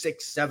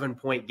 6-7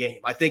 point game.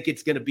 I think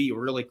it's going to be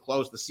really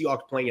close. The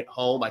Seahawks playing at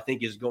home, I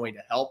think, is going to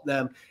help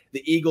them.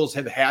 The Eagles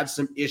have had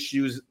some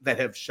issues that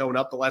have shown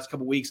up the last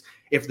couple of weeks.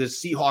 If the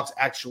Seahawks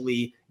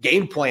actually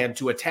game plan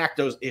to attack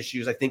those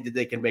issues, I think that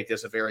they can make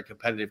this a very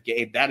competitive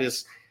game. That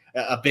is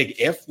a big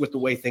if with the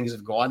way things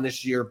have gone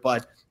this year,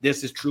 but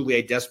this is truly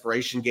a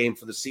desperation game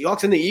for the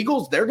Seahawks. And the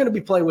Eagles, they're going to be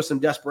playing with some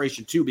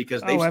desperation too,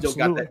 because they've still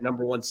got that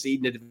number 1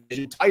 seed in the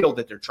division title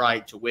that they're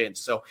trying to win.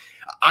 So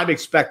I'm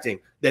expecting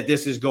that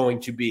this is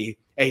going to be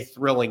a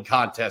thrilling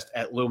contest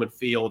at Lumen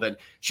Field and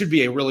should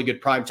be a really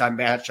good primetime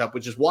matchup,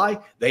 which is why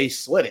they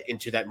slid it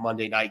into that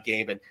Monday night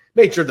game and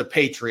made sure the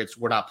Patriots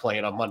were not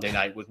playing on Monday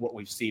night with what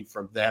we've seen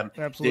from them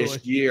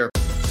this year.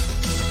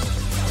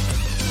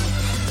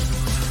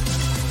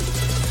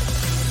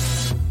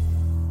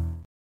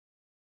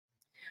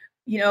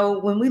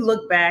 When we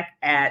look back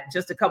at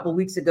just a couple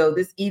weeks ago,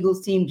 this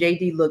Eagles team,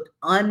 JD, looked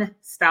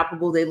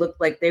unstoppable. They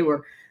looked like they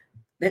were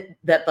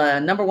that the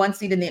number one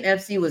seed in the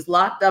NFC was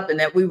locked up, and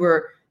that we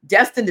were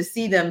destined to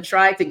see them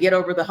try to get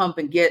over the hump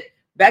and get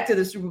back to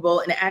the Super Bowl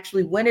and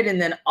actually win it.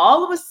 And then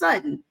all of a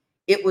sudden,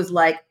 it was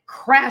like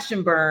crash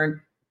and burn,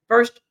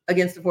 first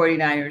against the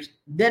 49ers,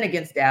 then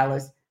against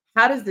Dallas.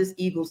 How does this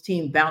Eagles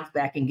team bounce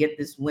back and get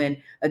this win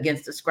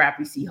against a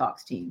scrappy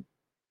Seahawks team?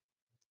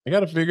 They got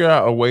to figure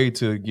out a way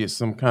to get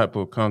some kind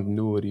of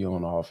continuity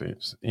on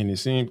offense. And it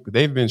seems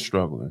they've been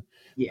struggling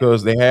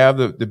because they have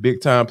the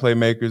big-time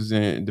playmakers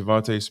in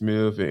Devontae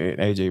Smith and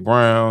A.J.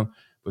 Brown,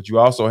 but you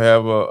also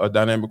have a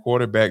dynamic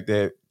quarterback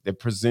that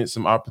presents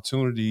some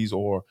opportunities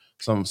or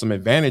some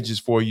advantages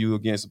for you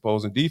against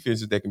opposing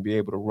defenses that can be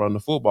able to run the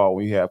football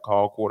when you have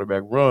called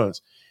quarterback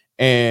runs.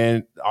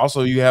 And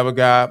also you have a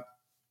guy,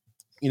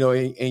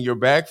 in your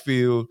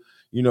backfield,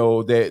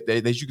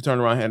 that you can turn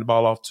around and hand the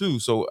ball off too.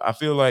 So I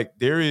feel like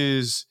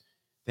they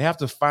have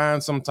to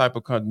find some type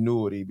of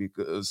continuity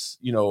because,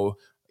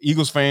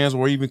 Eagles fans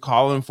were even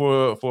calling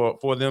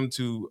for them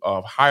to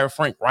hire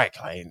Frank Reich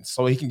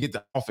so he can get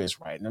the offense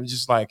right. And I'm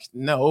just like,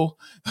 no,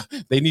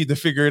 they need to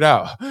figure it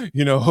out.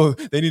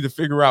 They need to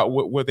figure out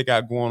what they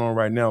got going on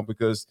right now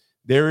because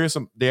they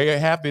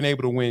have been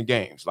able to win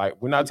games.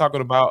 Like we're not talking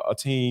about a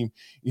team,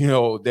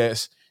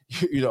 that's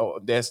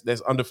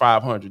under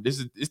 500.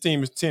 This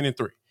team is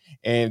 10-3.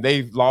 And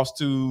they've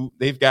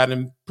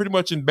gotten pretty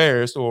much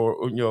embarrassed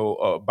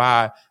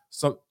by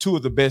two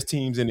of the best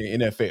teams in the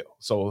NFL.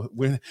 So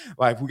we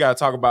got to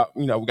talk about,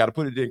 we got to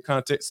put it in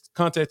context.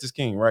 Context is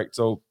king, right?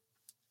 So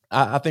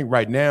I think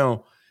right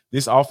now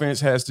this offense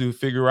has to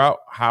figure out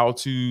how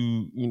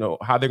they're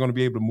going to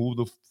be able to move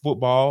the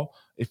football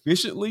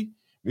efficiently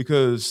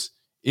because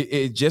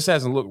it just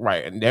hasn't looked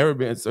right. And there have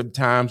been some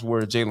times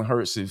where Jalen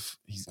Hurts, if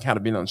he's kind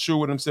of been unsure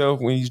with himself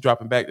when he's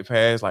dropping back the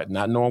pass, like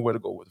not knowing where to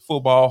go with the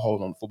football,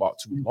 holding on the football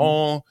too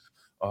long.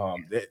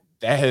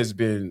 That has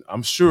been,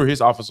 I'm sure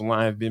his offensive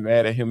line has been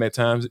mad at him at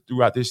times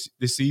throughout this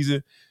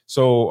season.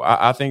 So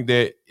I think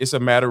that it's a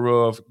matter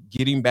of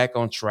getting back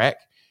on track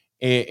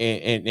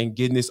and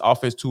getting this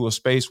offense to a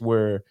space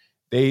where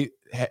they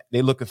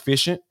look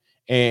efficient.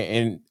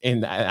 And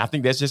I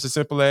think that's just as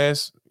simple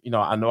as,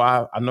 I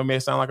know it may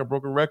sound like a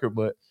broken record,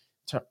 but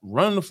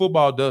running the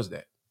football does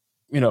that,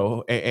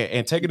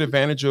 and taking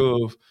advantage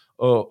of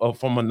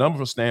from a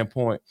number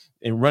standpoint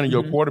and running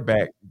your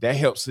quarterback, that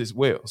helps as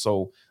well.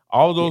 So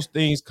all of those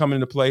things come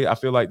into play. I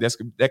feel like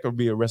that could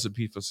be a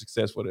recipe for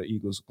success for the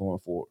Eagles going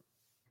forward.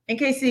 And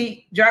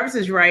Casey, Jarvis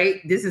is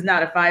right. This is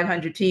not a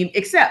 500 team,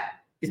 except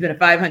it's been a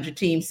 500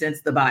 team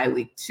since the bye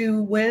week.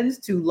 2 wins,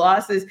 2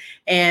 losses.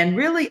 And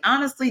really,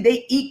 honestly,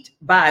 they eked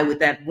by with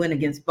that win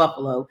against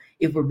Buffalo,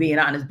 if we're being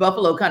honest.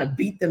 Buffalo kind of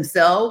beat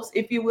themselves,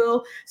 if you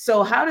will.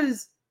 So how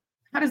does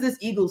this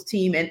Eagles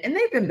team, and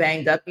they've been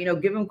banged up,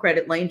 give them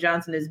credit. Lane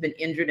Johnson has been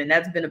injured, and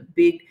that's been a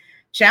big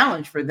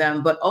challenge for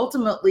them. But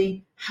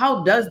ultimately,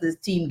 how does this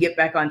team get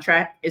back on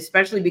track,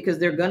 especially because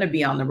they're going to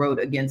be on the road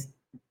against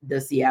the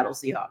Seattle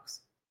Seahawks?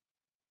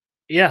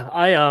 Yeah,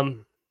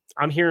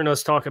 I'm hearing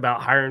us talk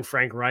about hiring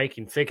Frank Reich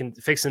and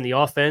fixing the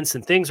offense,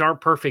 and things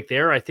aren't perfect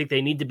there. I think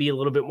they need to be a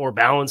little bit more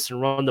balanced and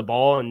run the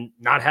ball and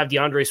not have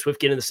DeAndre Swift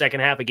get in the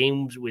second half of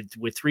games with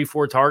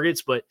 3-4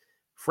 targets. But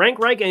Frank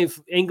Reich ain't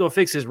going to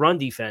fix his run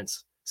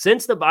defense.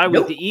 Since the bye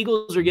week, the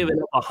Eagles are giving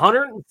up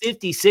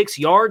 156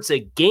 yards a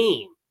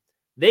game.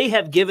 They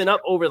have given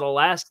up over the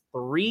last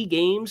 3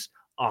 games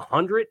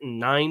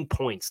 109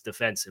 points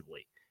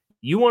defensively.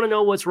 You want to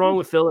know what's wrong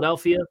with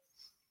Philadelphia?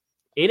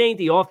 It ain't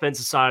the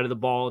offensive side of the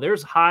ball.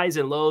 There's highs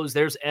and lows.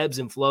 There's ebbs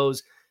and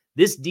flows.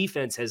 This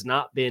defense has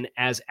not been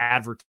as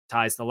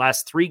advertised. The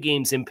last 3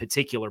 games in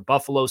particular,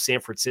 Buffalo,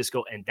 San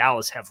Francisco, and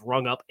Dallas have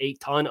rung up a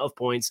ton of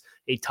points,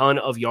 a ton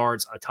of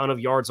yards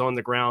on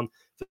the ground.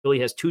 Philly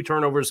has 2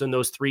 turnovers in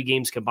those 3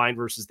 games combined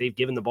versus they've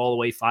given the ball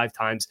away 5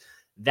 times.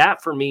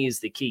 That, for me, is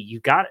the key. You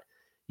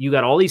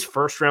got all these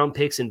first-round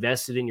picks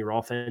invested in your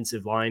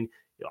offensive line,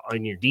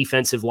 on your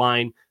defensive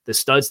line, the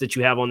studs that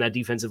you have on that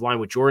defensive line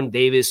with Jordan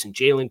Davis and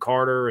Jalen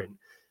Carter, and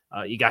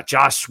you got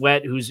Josh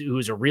Sweat,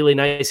 who's a really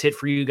nice hit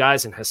for you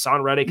guys, and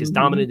Hassan Reddick, as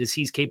dominant as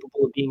he's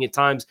capable of being at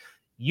times.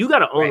 You got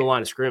to own the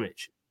line of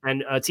scrimmage.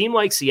 And a team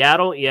like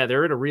Seattle,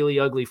 they're in a really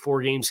ugly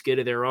 4-game skid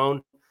of their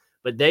own,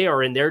 but they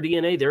are in their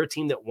DNA. They're a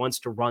team that wants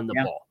to run the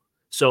ball.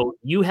 So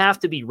you have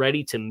to be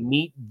ready to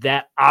meet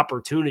that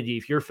opportunity.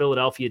 If you're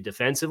Philadelphia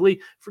defensively,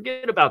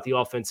 forget about the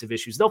offensive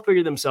issues. They'll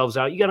figure themselves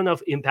out. You got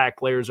enough impact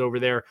players over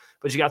there,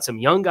 but you got some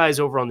young guys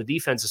over on the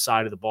defensive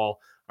side of the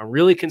ball. I'm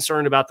really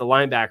concerned about the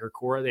linebacker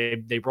core.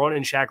 They brought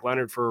in Shaq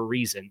Leonard for a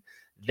reason.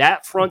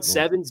 That front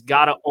seven's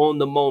got to own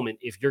the moment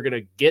if you're going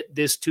to get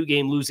this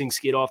 2-game losing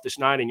skid off the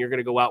schneid and you're going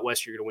to go out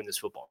west, you're going to win this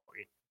football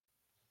game.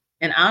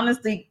 And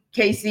honestly,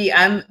 Casey,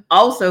 I'm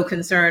also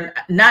concerned,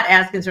 not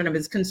as concerned, but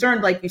as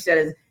concerned, like you said,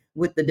 is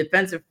with the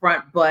defensive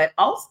front, but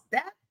also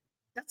that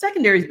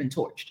secondary has been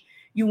torched.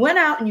 You went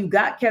out and you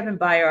got Kevin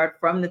Byard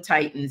from the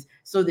Titans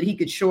so that he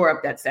could shore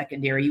up that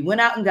secondary. You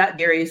went out and got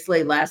Darius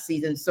Slay last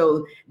season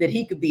so that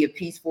he could be a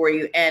piece for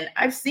you. And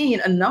I've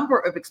seen a number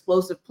of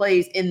explosive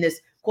plays in this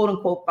quote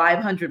unquote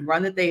 500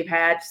 run that they've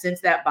had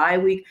since that bye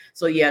week.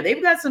 So yeah,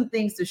 they've got some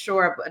things to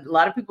shore up. A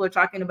lot of people are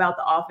talking about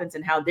the offense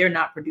and how they're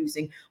not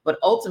producing, but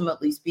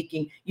ultimately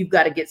speaking, you've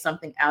got to get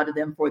something out of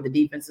them for the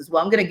defense as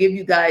well. I'm going to give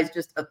you guys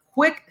just a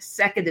quick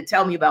second to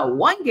tell me about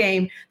one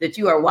game that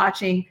you are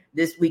watching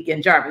this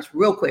weekend. Jarvis,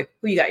 real quick,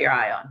 who you got your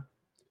eye on?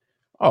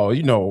 Oh,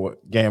 you know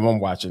what game I'm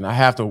watching. I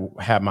have to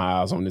have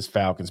my eyes on this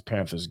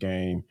Falcons-Panthers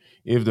game.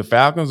 If the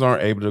Falcons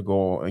aren't able to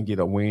go and get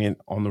a win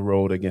on the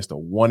road against a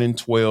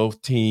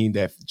 1-12 team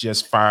that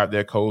just fired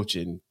their coach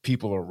and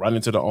people are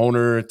running to the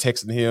owner,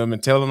 texting him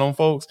and telling on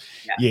folks,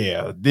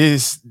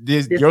 this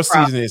your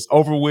season is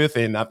over with,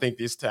 and I think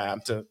it's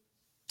time to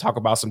talk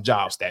about some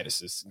job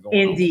statuses.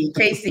 Indeed.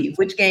 Casey,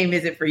 which game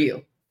is it for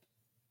you?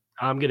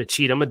 I'm going to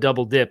cheat. I'm a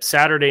double dip.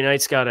 Saturday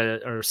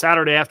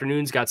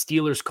afternoon's got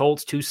Steelers,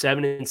 Colts, 2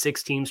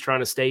 7-6 teams trying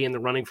to stay in the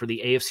running for the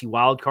AFC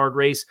wildcard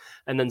race.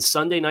 And then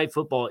Sunday night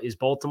football is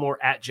Baltimore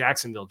at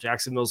Jacksonville.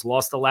 Jacksonville's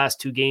lost the last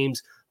 2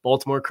 games.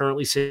 Baltimore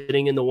currently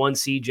sitting in the 1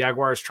 seed.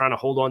 Jaguars trying to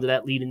hold on to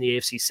that lead in the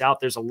AFC South.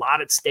 There's a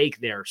lot at stake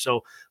there.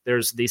 So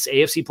there's this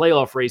AFC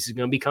playoff race is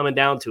going to be coming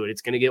down to it.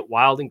 It's going to get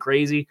wild and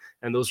crazy.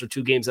 And those are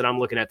 2 games that I'm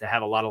looking at to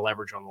have a lot of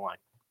leverage on the line.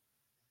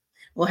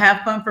 Well,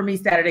 have fun for me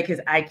Saturday because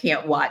I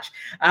can't watch.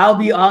 I'll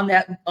be on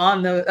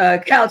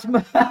the couch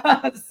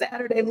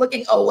Saturday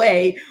looking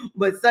away,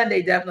 but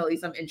Sunday definitely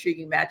some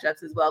intriguing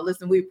matchups as well.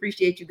 Listen, we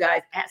appreciate you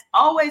guys as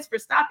always for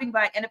stopping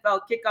by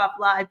NFL Kickoff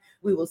Live.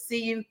 We will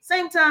see you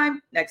same time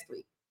next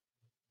week.